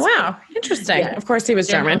medicine. Oh, wow. Interesting. Yeah. Of course he was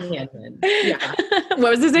German. Yeah. What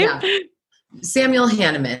was his name? Yeah. Samuel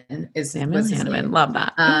Hahnemann is Samuel Hahnemann. Love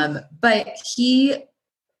that. But he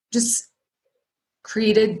just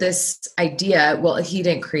created this idea. Well, he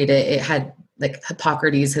didn't create it. It had like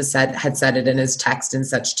Hippocrates had said it in his text and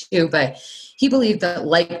such too, but he believed that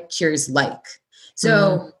like cures like.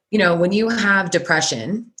 So, when you have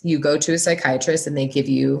depression, you go to a psychiatrist and they give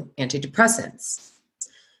you antidepressants.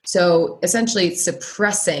 So essentially it's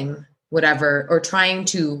suppressing whatever, or trying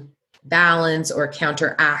to balance or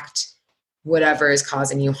counteract whatever is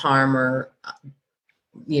causing you harm or,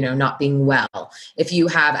 not being well. If you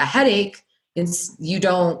have a headache, you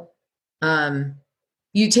don't,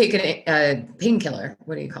 you take a painkiller.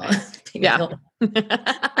 What do you call it? Painkiller.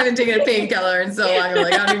 I haven't taken a painkiller in so long. I'm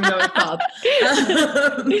like, I don't even know what it's called.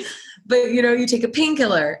 But you take a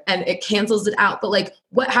painkiller and it cancels it out. But like,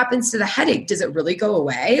 what happens to the headache? Does it really go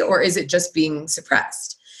away or is it just being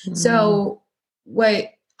suppressed? So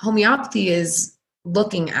what homeopathy is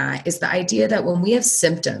looking at is the idea that when we have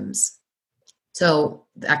symptoms, so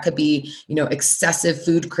that could be, excessive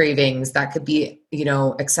food cravings. That could be,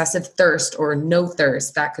 excessive thirst or no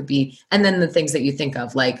thirst. That could be, and then the things that you think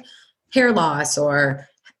of like hair loss or,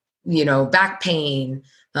 back pain,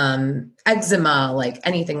 eczema, like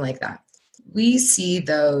anything like that. We see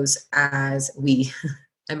those as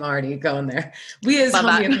I'm already going there. We as Love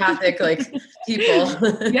that. homeopathic like people,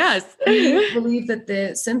 Yes. we believe that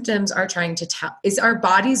the symptoms are trying to tell, is our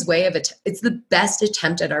body's way of it. It's the best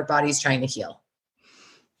attempt at our bodies trying to heal.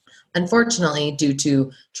 Unfortunately, due to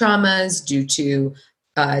traumas, due to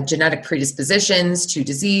genetic predispositions to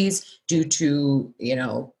disease, due to,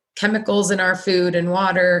 chemicals in our food and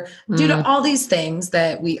water, due to all these things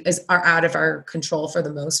that are out of our control for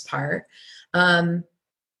the most part, the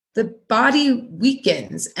body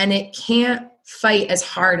weakens and it can't fight as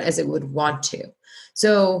hard as it would want to.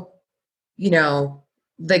 So, the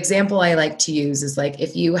example I like to use is like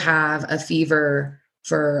if you have a fever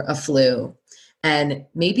for a flu, and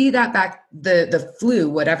maybe the flu,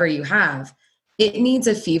 whatever you have, it needs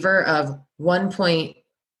a fever of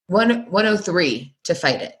 1.103 to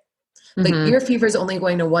fight it. But your fever is only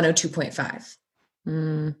going to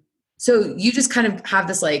 102.5. So you just kind of have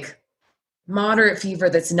this like moderate fever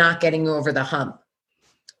that's not getting you over the hump.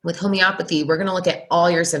 With homeopathy, we're going to look at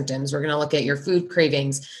all your symptoms. We're going to look at your food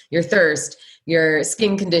cravings, your thirst, your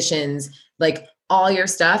skin conditions, like all your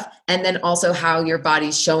stuff. And then also how your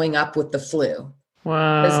body's showing up with the flu.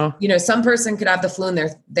 Wow. Some person could have the flu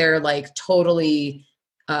and they're like totally,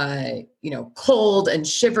 cold and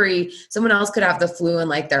shivery. Someone else could have the flu and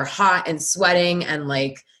like they're hot and sweating and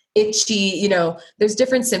like itchy, there's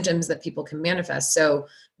different symptoms that people can manifest. So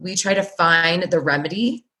we try to find the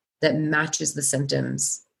remedy that matches the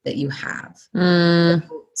symptoms that you have. So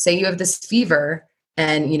say you have this fever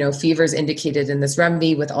and, fever is indicated in this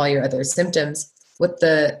remedy with all your other symptoms. What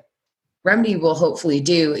the remedy will hopefully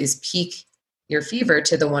do is peak your fever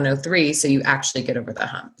to the 103 so you actually get over the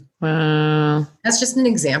hump. Wow. That's just an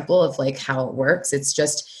example of like how it works. It's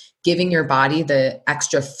just giving your body the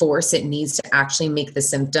extra force it needs to actually make the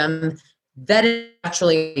symptom that is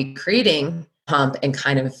actually creating hump and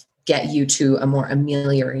kind of get you to a more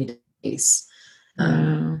ameliorated place.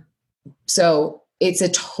 So it's a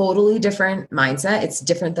totally different mindset. It's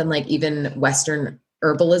different than like even Western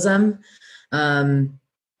herbalism,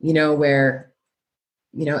 where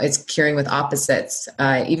it's curing with opposites.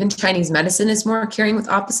 Even Chinese medicine is more curing with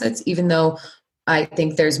opposites, even though I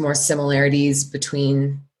think there's more similarities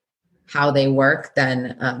between how they work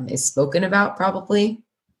than is spoken about probably.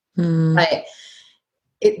 But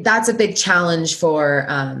that's a big challenge for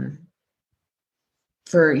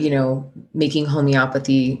making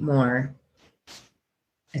homeopathy more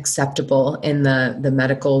acceptable in the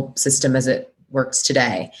medical system as it works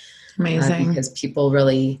today. Amazing. Because people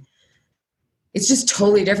really, it's just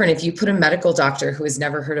totally different. If you put a medical doctor who has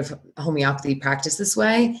never heard of homeopathy practice this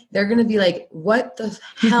way, they're going to be like, what the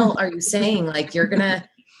hell are you saying? Like, you're going to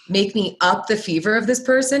make me up the fever of this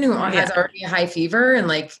person who has already a high fever. And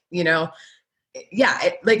like,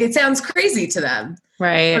 it sounds crazy to them.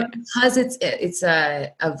 Right. But because it's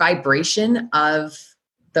a vibration of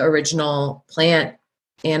the original plant,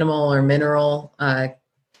 animal, or mineral.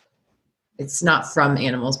 It's not from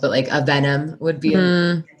animals, but like a venom would be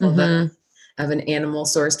an example of an animal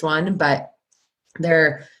sourced one, but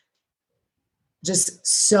they're just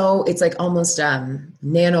so, it's like almost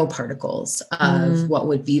nanoparticles of what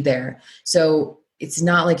would be there. So it's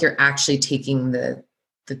not like you're actually taking the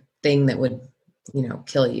thing that would,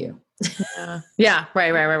 kill you. Yeah.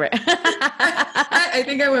 Right. I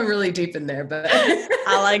think I went really deep in there, but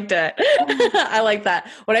I liked it. I like that.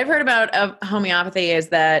 What I've heard about homeopathy is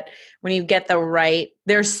that when you get the right,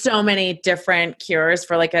 there's so many different cures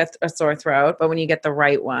for like a sore throat, but when you get the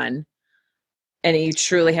right one, and you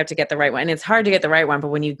truly have to get the right one, and it's hard to get the right one, but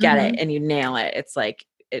when you get it and you nail it, it's like,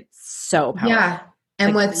 it's so powerful. Yeah.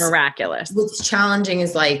 And like what's miraculous. What's challenging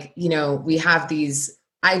is like, we have these,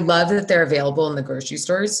 I love that they're available in the grocery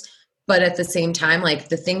stores, but at the same time, like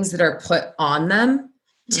the things that are put on them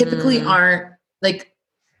typically aren't like,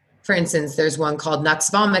 for instance, there's one called Nux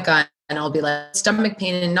Vomica, and I'll be like stomach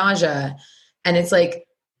pain and nausea. And it's like,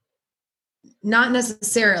 not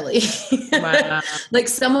necessarily. Wow. Like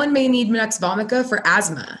someone may need Nux Vomica for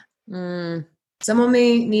asthma. Someone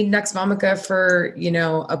may need Nux Vomica for,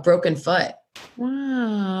 a broken foot.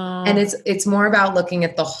 Wow. And it's more about looking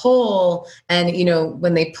at the whole. And,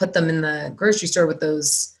 when they put them in the grocery store with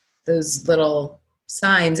those little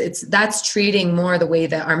signs, that's treating more the way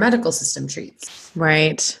that our medical system treats.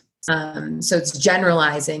 Right. So it's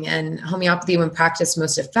generalizing, and homeopathy, when practiced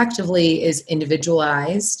most effectively, is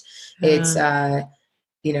individualized. It's,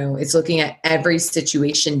 it's looking at every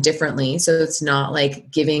situation differently. So it's not like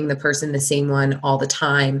giving the person the same one all the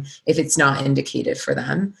time if it's not indicated for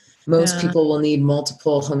them. Most people will need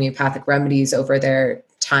multiple homeopathic remedies over their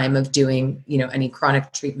time of doing, any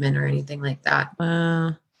chronic treatment or anything like that.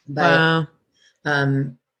 Wow. But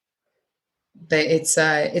it's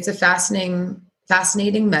a fascinating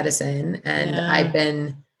fascinating medicine. And I've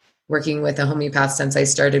been working with a homeopath since I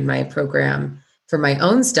started my program for my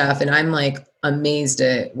own stuff. And I'm like amazed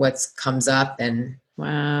at what comes up and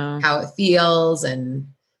how it feels. And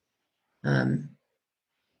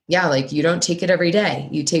yeah, like you don't take it every day.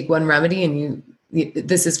 You take one remedy and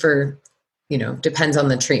this is for, depends on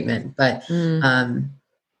the treatment, but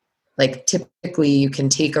like typically you can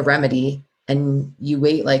take a remedy and you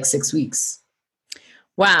wait like 6 weeks.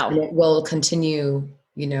 Wow. And it will continue,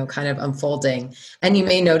 kind of unfolding. And you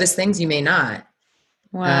may notice things, you may not.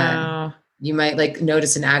 Wow. You might like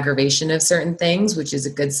notice an aggravation of certain things, which is a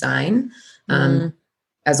good sign,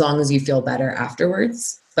 as long as you feel better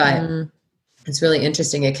afterwards. But it's really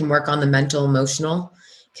interesting. It can work on the mental, emotional.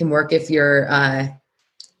 It can work if you're,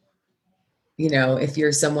 if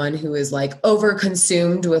you're someone who is like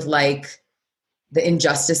overconsumed with like the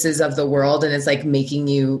injustices of the world and it's like making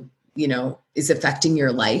you, is affecting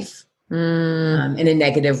your life in a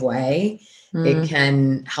negative way. It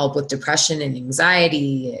can help with depression and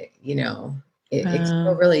anxiety. It can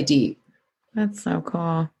go really deep. That's so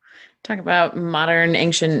cool. Talk about modern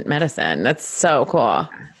ancient medicine. That's so cool.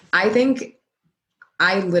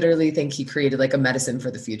 I literally think he created like a medicine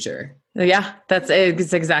for the future. Yeah,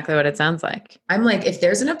 it's exactly what it sounds like. I'm like, if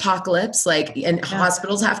there's an apocalypse, like, and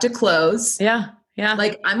hospitals have to close. Yeah.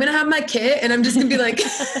 Like, I'm going to have my kit and I'm just going to be like,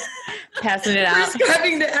 passing it out.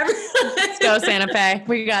 Prescribing to everyone. Let's go, Santa Fe.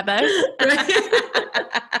 We got this.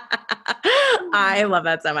 I love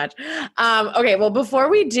that so much. Okay. Well, before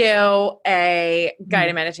we do a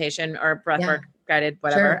guided meditation or breathwork guided,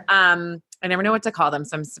 whatever, I never know what to call them.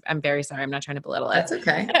 So I'm very sorry. I'm not trying to belittle it. That's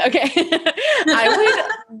okay. Okay. I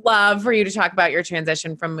would love for you to talk about your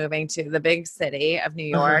transition from moving to the big city of New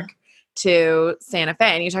York to Santa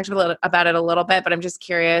Fe. And you talked about it a little bit, but I'm just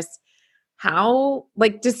curious how,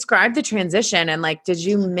 like, describe the transition and like, did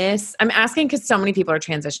you miss, I'm asking because so many people are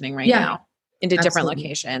transitioning right now into different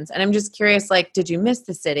locations. And I'm just curious, like, did you miss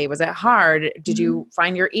the city? Was it hard? Did you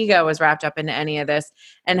find your ego was wrapped up into any of this?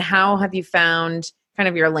 And how have you found kind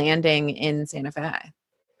of your landing in Santa Fe?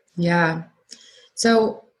 Yeah.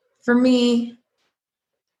 So for me,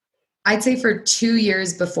 I'd say for 2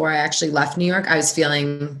 years before I actually left New York, I was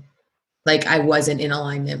feeling like I wasn't in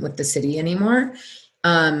alignment with the city anymore.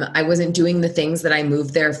 I wasn't doing the things that I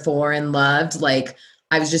moved there for and loved. Like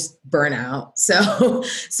I was just burnt out. So,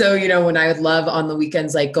 when I would love on the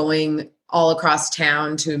weekends, like going all across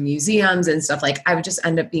town to museums and stuff, like I would just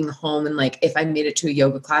end up being home. And like, if I made it to a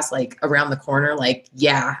yoga class, like around the corner, like,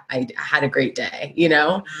 yeah, I had a great day,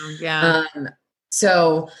 Yeah.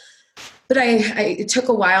 But it took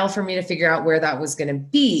a while for me to figure out where that was going to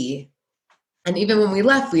be. And even when we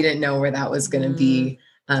left, we didn't know where that was going to be.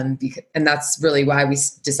 And that's really why we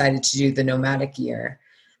decided to do the nomadic year.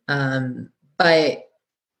 But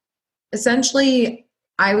essentially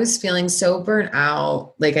I was feeling so burnt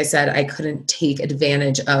out. Like I said, I couldn't take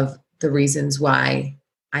advantage of the reasons why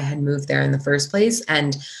I had moved there in the first place.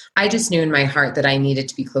 And I just knew in my heart that I needed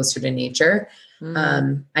to be closer to nature.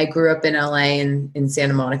 I grew up in LA and in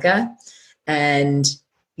Santa Monica. And,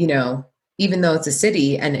 even though it's a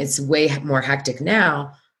city and it's way more hectic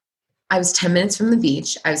now, I was 10 minutes from the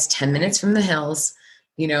beach. I was 10 minutes from the hills.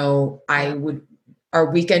 Our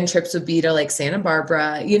weekend trips would be to like Santa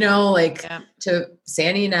Barbara, to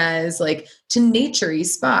San Ynez, like to naturey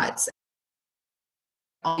spots.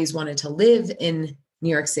 I always wanted to live in New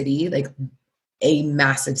York City, like a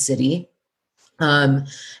massive city. And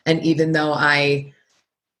even though I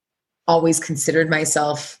always considered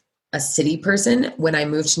myself a city person, when I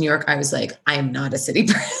moved to New York, I was like, I am not a city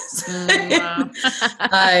person.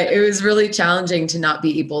 It was really challenging to not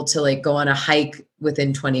be able to like go on a hike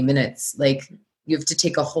within 20 minutes. Like you have to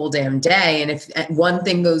take a whole damn day. And if one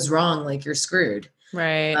thing goes wrong, like you're screwed.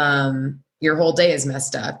 Right. Your whole day is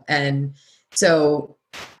messed up. And so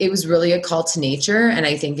it was really a call to nature. And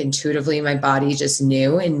I think intuitively my body just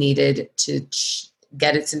knew and needed to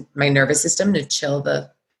get my nervous system to chill the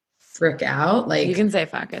frick out. Like you can say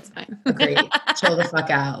fuck, it's fine. Great. Chill the fuck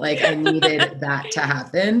out. Like I needed that to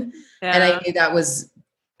happen. Yeah. And I knew that was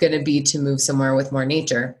going to be to move somewhere with more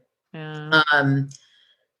nature. Yeah.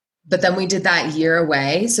 But then we did that year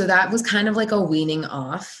away. So that was kind of like a weaning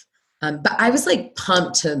off. But I was like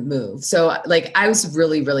pumped to move. So like, I was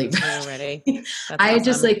really, really ready. I awesome.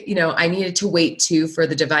 Just like, I needed to wait too for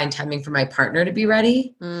the divine timing for my partner to be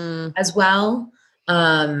ready as well.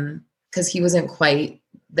 Cause he wasn't quite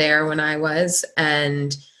there when I was.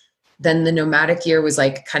 And then the nomadic year was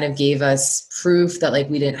like, kind of gave us proof that like,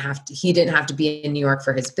 he didn't have to be in New York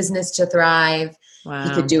for his business to thrive. Wow.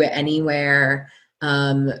 He could do it anywhere.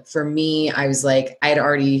 For me, I was like, I had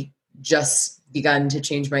already just begun to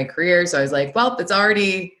change my career. So I was like, well, it's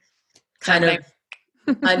already kind of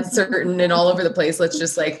uncertain and all over the place. Let's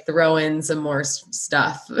just like throw in some more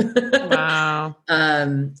stuff. Wow.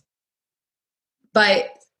 But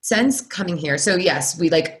since coming here, so yes, we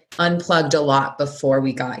like unplugged a lot before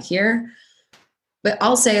we got here. But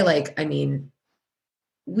I'll say like, I mean,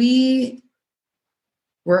 we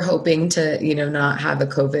were hoping to, not have a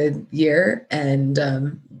COVID year.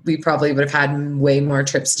 And we probably would have had way more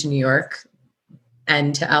trips to New York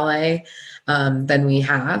and to LA than we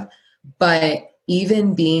have. But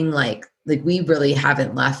even being like we really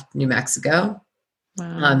haven't left New Mexico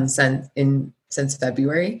since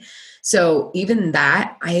February. So even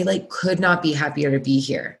that, I like could not be happier to be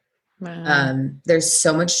here. Wow. There's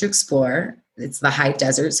so much to explore. It's the high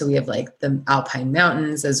desert. So we have like the Alpine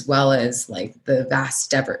mountains, as well as like the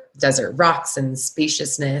vast desert rocks and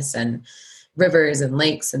spaciousness and rivers and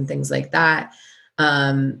lakes and things like that.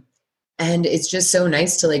 And it's just so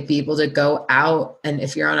nice to like be able to go out, and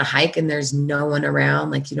if you're on a hike and there's no one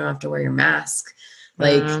around, like you don't have to wear your mask.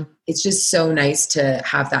 Like it's just so nice to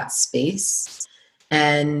have that space.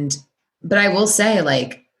 But I will say,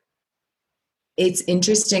 like, it's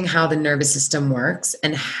interesting how the nervous system works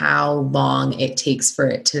and how long it takes for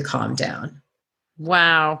it to calm down.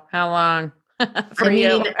 Wow. How long for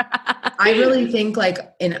you? I really think like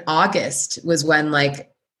in August was when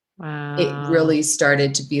like it really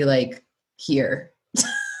started to be like here.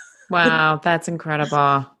 Wow. That's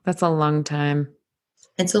incredible. That's a long time.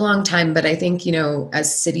 It's a long time, but I think,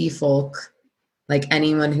 as city folk, like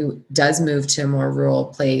anyone who does move to a more rural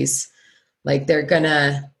place, like they're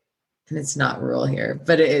gonna, and it's not rural here,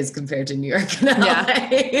 but it is compared to New York and LA.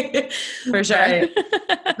 Yeah, for sure.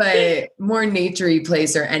 but more naturey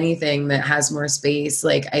place or anything that has more space,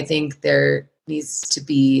 like I think there needs to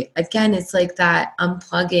be, again, it's like that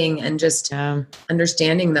unplugging and just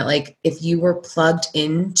understanding that like if you were plugged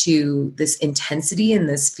into this intensity and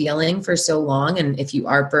this feeling for so long, and if you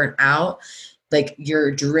are burnt out, like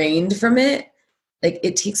you're drained from it, like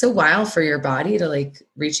it takes a while for your body to like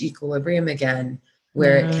reach equilibrium again,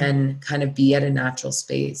 where it can kind of be at a natural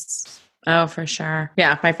space. Oh, for sure.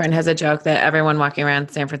 Yeah. My friend has a joke that everyone walking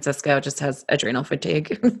around San Francisco just has adrenal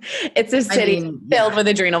fatigue. It's a city filled with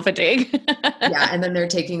adrenal fatigue. Yeah. And then they're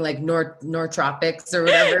taking like nootropics or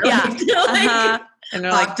whatever. Yeah. Like, and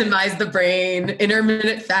they're optimize the brain,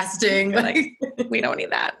 intermittent fasting. Like, we don't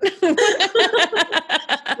need that.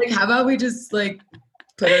 Like, how about we just like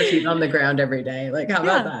put our feet on the ground every day? Like, how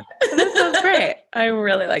about that? That sounds great. I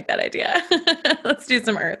really like that idea. Let's do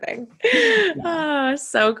some earthing. Oh,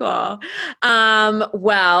 so cool.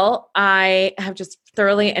 Well, I have just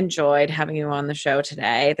thoroughly enjoyed having you on the show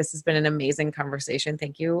today. This has been an amazing conversation.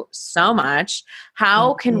 Thank you so much.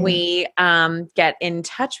 How can we get in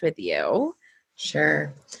touch with you?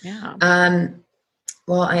 Sure. Yeah.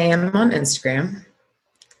 Well, I am on Instagram.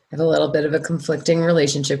 I have a little bit of a conflicting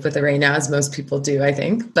relationship with it right now, as most people do, I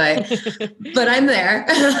think, but I'm there.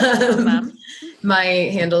 My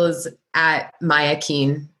handle is at Maya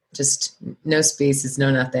Keen, just no spaces,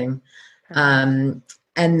 no nothing. And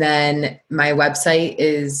then my website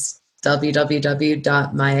is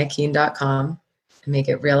www.mayakeen.com. I make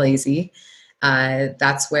it real easy.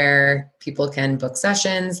 That's where people can book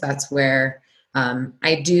sessions. That's where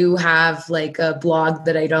I do have like a blog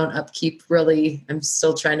that I don't upkeep really. I'm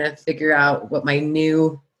still trying to figure out what I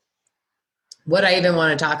even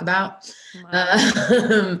want to talk about.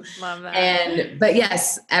 Love that. But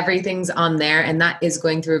yes, everything's on there, and that is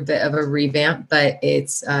going through a bit of a revamp, but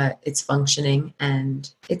it's functioning and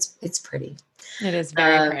it's pretty. It is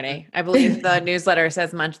very pretty. I believe the newsletter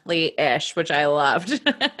says monthly-ish, which I loved.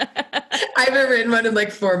 I haven't written one in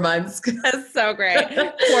like 4 months. That's so great.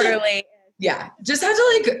 Quarterly. Yeah. Just have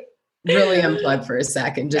to like really unplug for a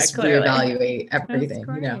second, just reevaluate everything,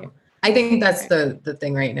 I think that's the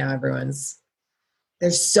thing right now.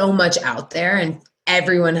 There's so much out there and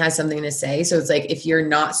everyone has something to say. So it's like, if you're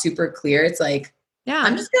not super clear, it's like,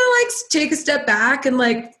 I'm just going to like take a step back and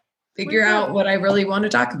like figure out what I really want to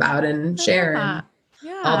talk about and share and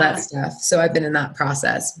all that stuff. So I've been in that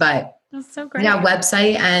process, but that's so great. Yeah,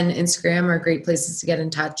 website and Instagram are great places to get in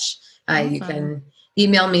touch. You can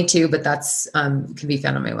email me too, but that's can be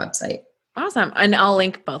found on my website. Awesome. And I'll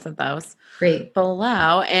link both of those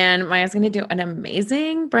below. And Maya's going to do an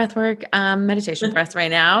amazing breathwork meditation for us right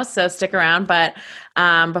now. So stick around. But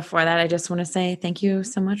before that, I just want to say thank you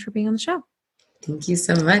so much for being on the show. Thank you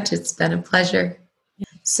so much. It's been a pleasure. Yeah.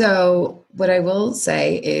 So what I will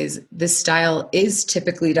say is this style is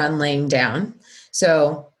typically done laying down.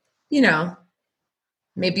 So,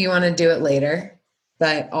 maybe you want to do it later.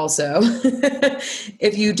 But also,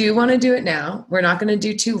 if you do want to do it now, we're not going to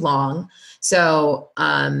do too long. So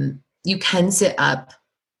you can sit up,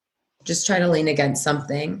 just try to lean against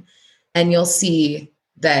something, and you'll see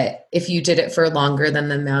that if you did it for longer than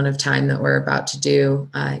the amount of time that we're about to do,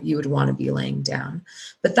 you would want to be laying down.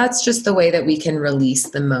 But that's just the way that we can release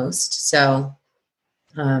the most. So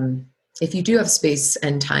if you do have space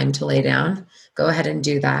and time to lay down, go ahead and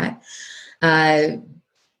do that.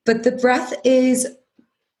 But the breath is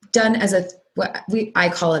done as I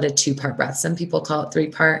call it a 2-part breath. Some people call it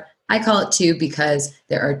 3-part. I call it 2 because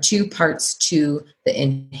there are 2 parts to the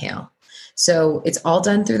inhale. So it's all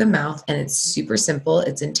done through the mouth, and it's super simple.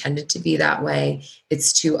 It's intended to be that way.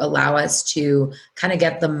 It's to allow us to kind of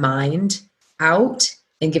get the mind out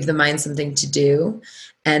and give the mind something to do,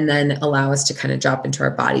 and then allow us to kind of drop into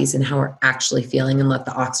our bodies and how we're actually feeling, and let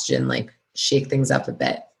the oxygen like shake things up a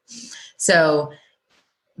bit. So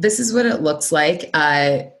this is what it looks like.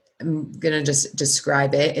 I'm going to just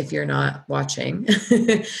describe it if you're not watching,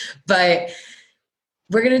 but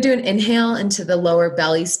we're going to do an inhale into the lower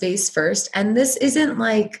belly space first. And this isn't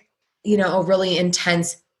like, a really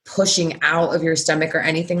intense pushing out of your stomach or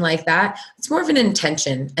anything like that. It's more of an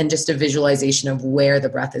intention and just a visualization of where the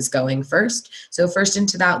breath is going first. So first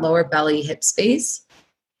into that lower belly hip space.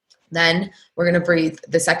 Then we're going to breathe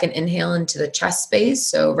the second inhale into the chest space.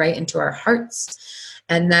 So right into our hearts.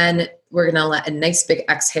 And then we're going to let a nice big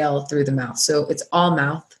exhale through the mouth. So it's all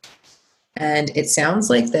mouth. And it sounds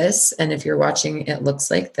like this. And if you're watching, it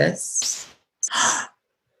looks like this.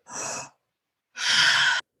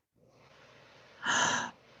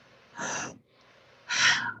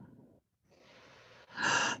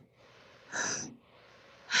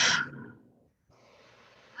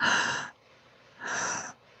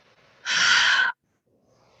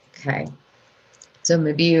 Okay. So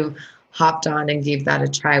maybe you hopped on and gave that a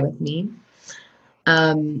try with me.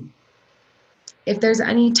 If there's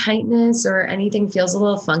any tightness or anything feels a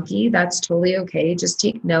little funky, that's totally okay. Just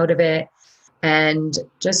take note of it and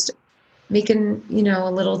just making,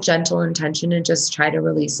 a little gentle intention and just try to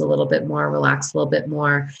release a little bit more, relax a little bit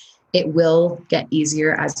more. It will get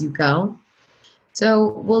easier as you go. So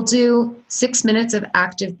we'll do 6 minutes of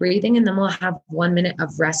active breathing, and then we'll have 1 minute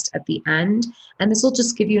of rest at the end. And this will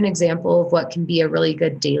just give you an example of what can be a really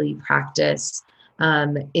good daily practice.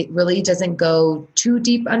 It really doesn't go too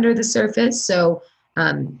deep under the surface. So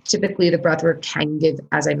typically the breathwork can give,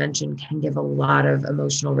 as I mentioned, can give a lot of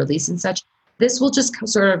emotional release and such. This will just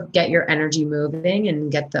sort of get your energy moving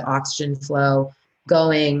and get the oxygen flow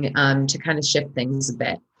going to kind of shift things a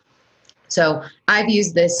bit. So I've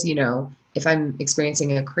used this, if I'm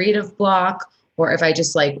experiencing a creative block, or if I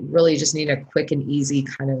just really just need a quick and easy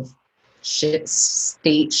kind of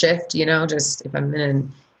state shift, just if I'm in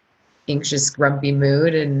an anxious, grumpy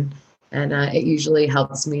mood, and it usually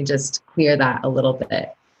helps me just clear that a little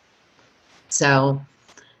bit. So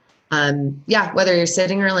whether you're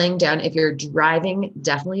sitting or laying down, if you're driving,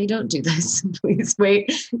 definitely don't do this. Please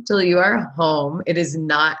wait till you are home. It is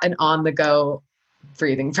not an on-the-go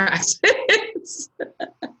breathing practice.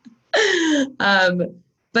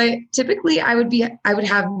 But typically I would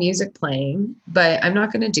have music playing, but I'm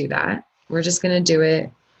not going to do that. We're just going to do it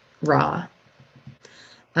raw.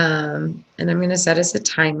 And I'm going to set us a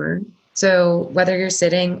timer. So whether you're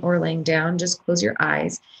sitting or laying down, just close your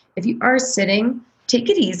eyes. If you are sitting, take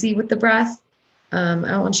it easy with the breath. I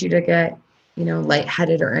don't want you to get,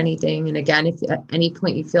 lightheaded or anything. And again, if at any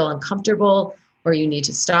point you feel uncomfortable, or you need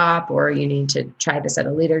to stop, or you need to try this at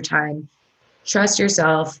a later time, trust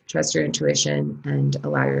yourself, trust your intuition, and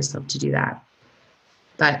allow yourself to do that.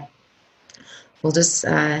 But we'll just,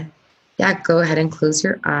 go ahead and close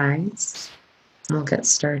your eyes, and we'll get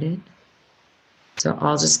started. So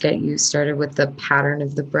I'll just get you started with the pattern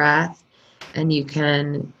of the breath, and you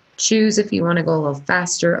can choose if you want to go a little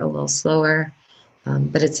faster, a little slower,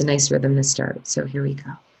 but it's a nice rhythm to start. So here we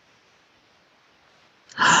go.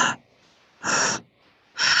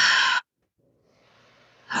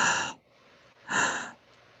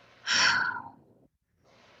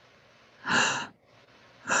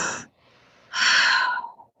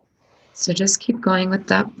 So just keep going with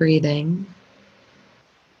that breathing.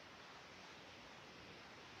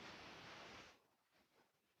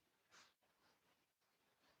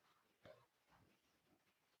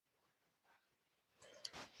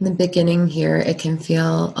 In the beginning here, it can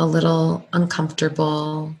feel a little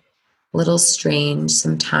uncomfortable, a little strange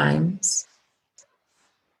sometimes.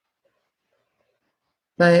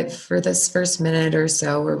 But for this first minute or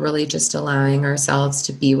so, we're really just allowing ourselves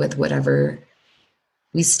to be with whatever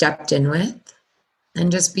we stepped in with,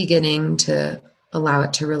 and just beginning to allow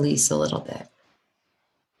it to release a little bit.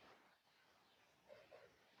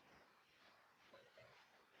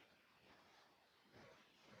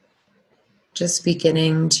 Just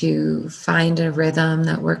beginning to find a rhythm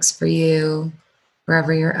that works for you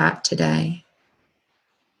wherever you're at today.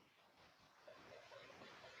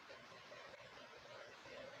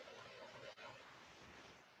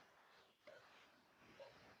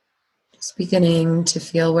 Just beginning to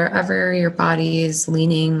feel wherever your body is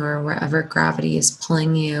leaning or wherever gravity is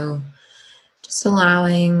pulling you, just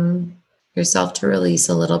allowing yourself to release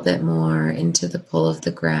a little bit more into the pull of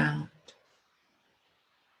the ground.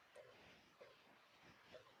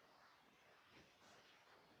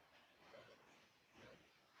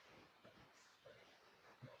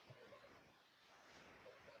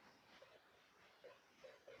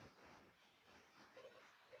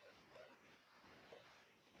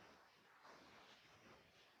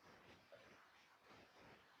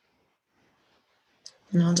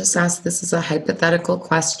 And I'll just ask, this is a hypothetical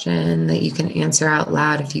question that you can answer out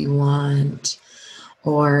loud if you want,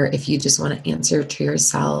 or if you just want to answer to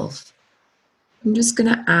yourself. I'm just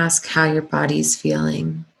going to ask how your body's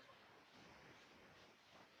feeling.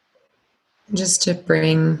 Just to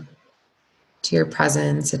bring to your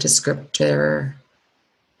presence a descriptor.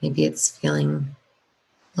 Maybe it's feeling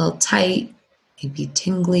a little tight, maybe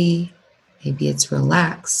tingly, maybe it's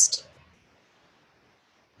relaxed.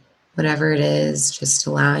 Whatever it is, just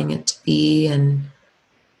allowing it to be and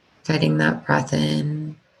guiding that breath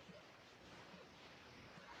in.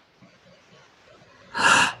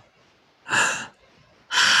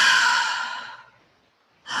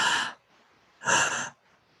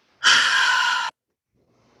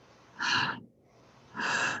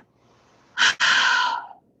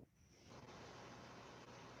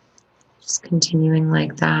 Just continuing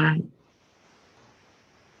like that.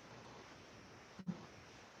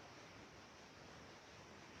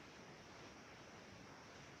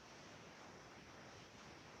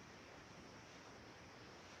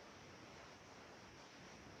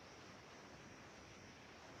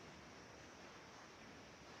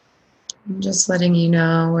 I'm just letting you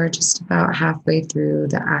know we're just about halfway through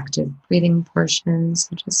the active breathing portion,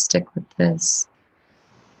 so just stick with this.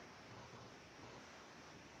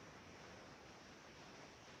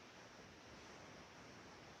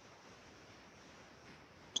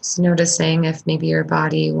 Just noticing if maybe your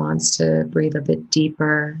body wants to breathe a bit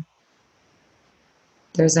deeper.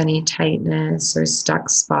 If there's any tightness or stuck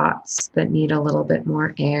spots that need a little bit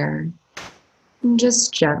more air. And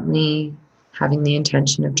just gently having the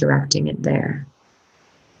intention of directing it there.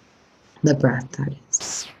 The breath, that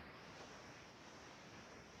is.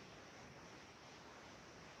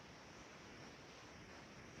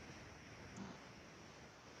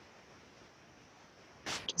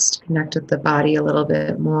 Just to connect with the body a little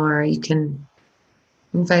bit more. You can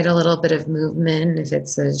invite a little bit of movement if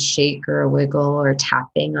it's a shake or a wiggle or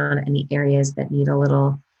tapping on any areas that need a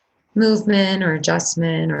little movement or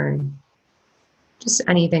adjustment or just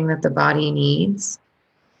anything that the body needs.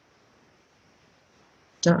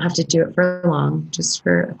 Don't have to do it for long, just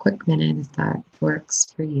for a quick minute if that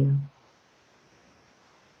works for you.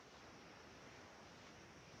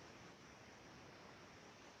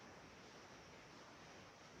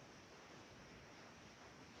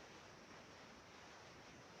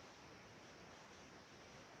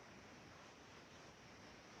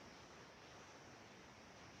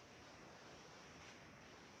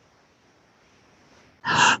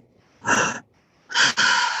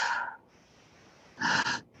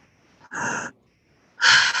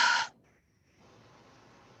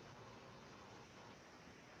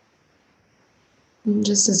 And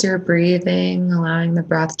just as you're breathing, allowing the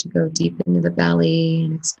breath to go deep into the belly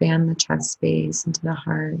and expand the chest space into the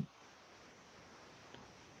heart.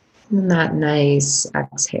 And that nice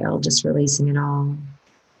exhale, just releasing it all.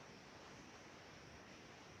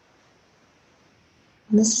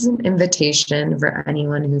 And this is an invitation for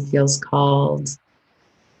anyone who feels called.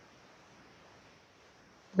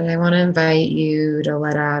 But I want to invite you to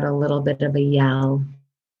let out a little bit of a yell.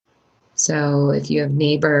 So if you have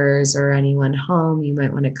neighbors or anyone home, you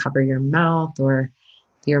might want to cover your mouth, or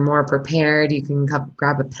if you're more prepared, you can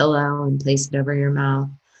grab a pillow and place it over your mouth.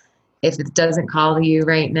 If it doesn't call to you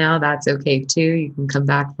right now, that's okay too. You can come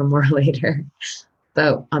back for more later.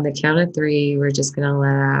 But on the count of 3, we're just going to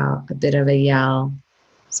let out a bit of a yell.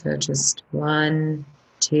 So just 1,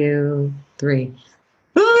 2, 3.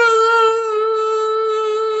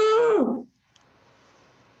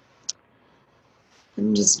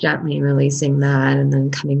 And just gently releasing that and then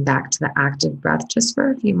coming back to the active breath just for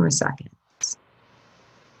a few more seconds.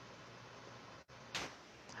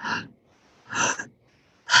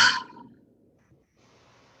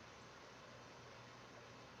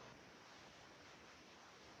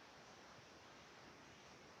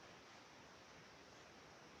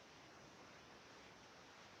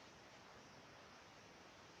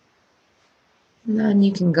 And then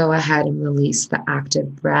you can go ahead and release the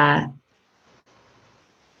active breath.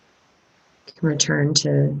 You can return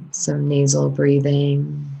to some nasal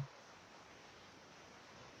breathing.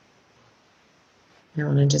 I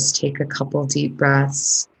want to just take a couple deep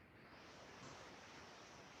breaths.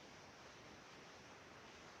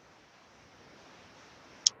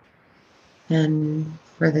 And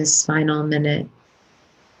for this final minute,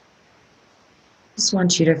 just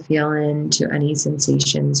want you to feel into any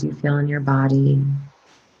sensations you feel in your body.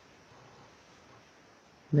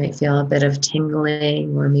 You might feel a bit of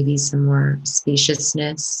tingling or maybe some more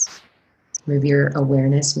spaciousness. Maybe your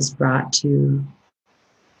awareness was brought to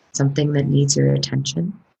something that needs your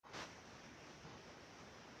attention.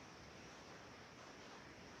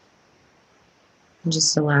 And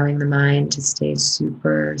just allowing the mind to stay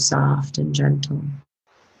super soft and gentle.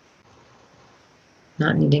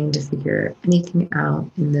 Not needing to figure anything out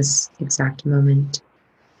in this exact moment.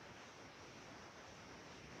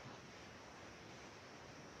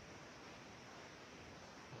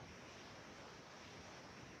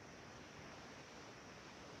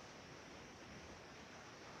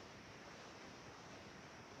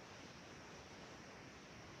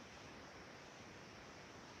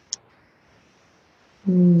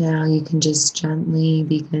 Now you can just gently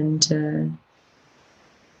begin to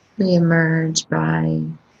re-emerge by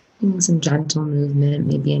doing some gentle movement,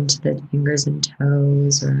 maybe into the fingers and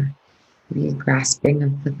toes, or maybe a grasping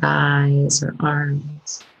of the thighs or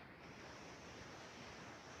arms.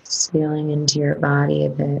 Just feeling into your body a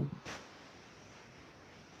bit.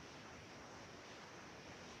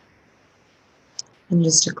 And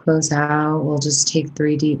just to close out, we'll just take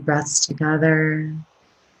 3 deep breaths together.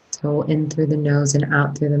 So in through the nose and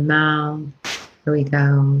out through the mouth. Here we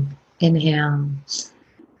go. Inhale.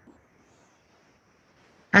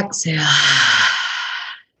 Exhale.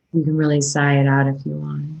 You can really sigh it out if you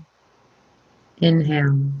want.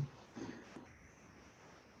 Inhale.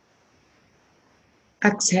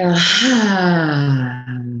 Exhale.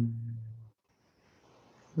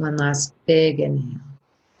 One last big inhale.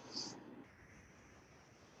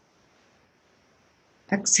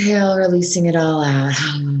 Exhale, releasing it all out.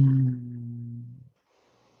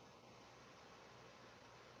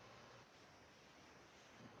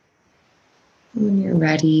 When you're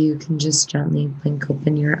ready, you can just gently blink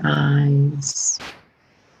open your eyes.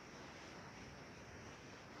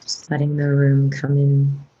 Just letting the room come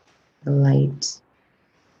in, the light.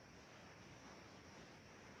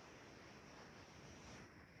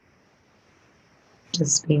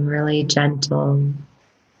 Just being really gentle.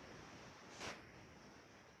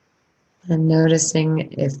 And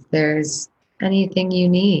noticing if there's anything you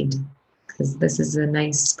need, because this is a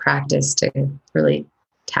nice practice to really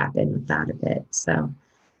tap in with that a bit. So,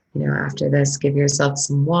 after this, give yourself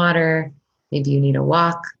some water. Maybe you need a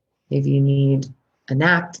walk. Maybe you need a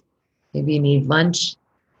nap. Maybe you need lunch.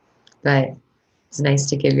 But it's nice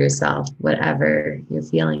to give yourself whatever you're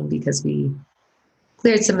feeling, because we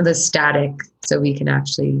cleared some of the static so we can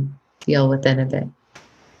actually feel within a bit.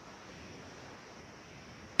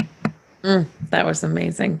 That was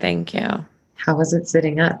amazing. Thank you. How was it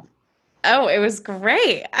sitting up? Oh, it was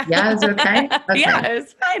great. Yeah, it was okay? Yeah, it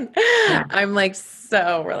was fine. Yeah. I'm like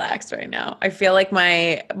so relaxed right now. I feel like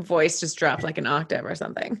my voice just dropped like an octave or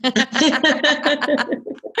something.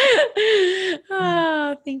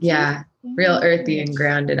 Oh, thank you. Yeah, real earthy and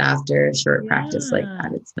grounded after a short practice like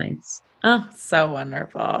that. It's nice. Oh, so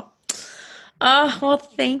wonderful. Oh, well,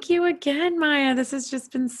 thank you again, Maya. This has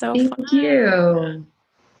just been so fun. Thank you.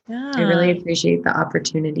 Yeah. I really appreciate the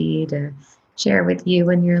opportunity to share with you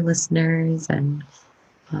and your listeners. And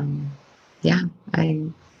I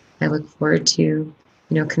look forward to,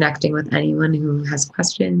 connecting with anyone who has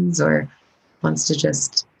questions or wants to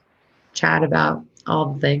just chat about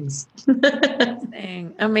all the things.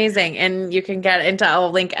 Amazing. And you can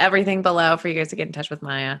I'll link everything below for you guys to get in touch with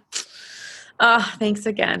Maya. Oh, thanks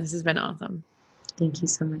again. This has been awesome. Thank you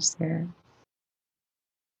so much, Sarah.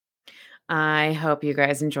 I hope you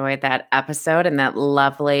guys enjoyed that episode and that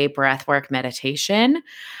lovely breathwork meditation.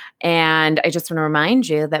 And I just want to remind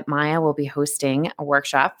you that Maya will be hosting a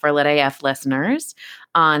workshop for Lit AF listeners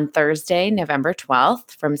on Thursday, November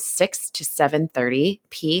 12th from 6 to 7:30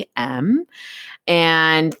 p.m.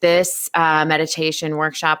 And this meditation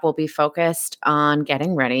workshop will be focused on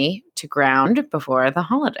getting ready to ground before the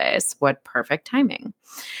holidays. What perfect timing.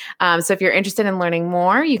 So if you're interested in learning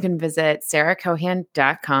more, you can visit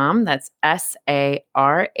sarahcohan.com. That's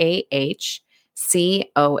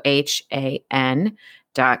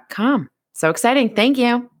SarahCohan.com. So exciting. Thank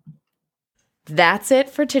you. That's it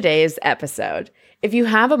for today's episode. If you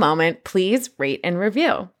have a moment, please rate and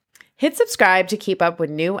review. Hit subscribe to keep up with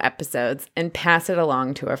new episodes and pass it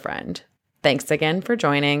along to a friend. Thanks again for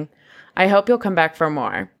joining. I hope you'll come back for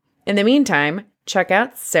more. In the meantime, check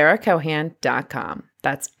out sarahcohan.com.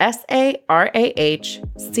 That's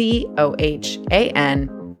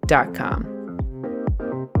SarahCohan.com.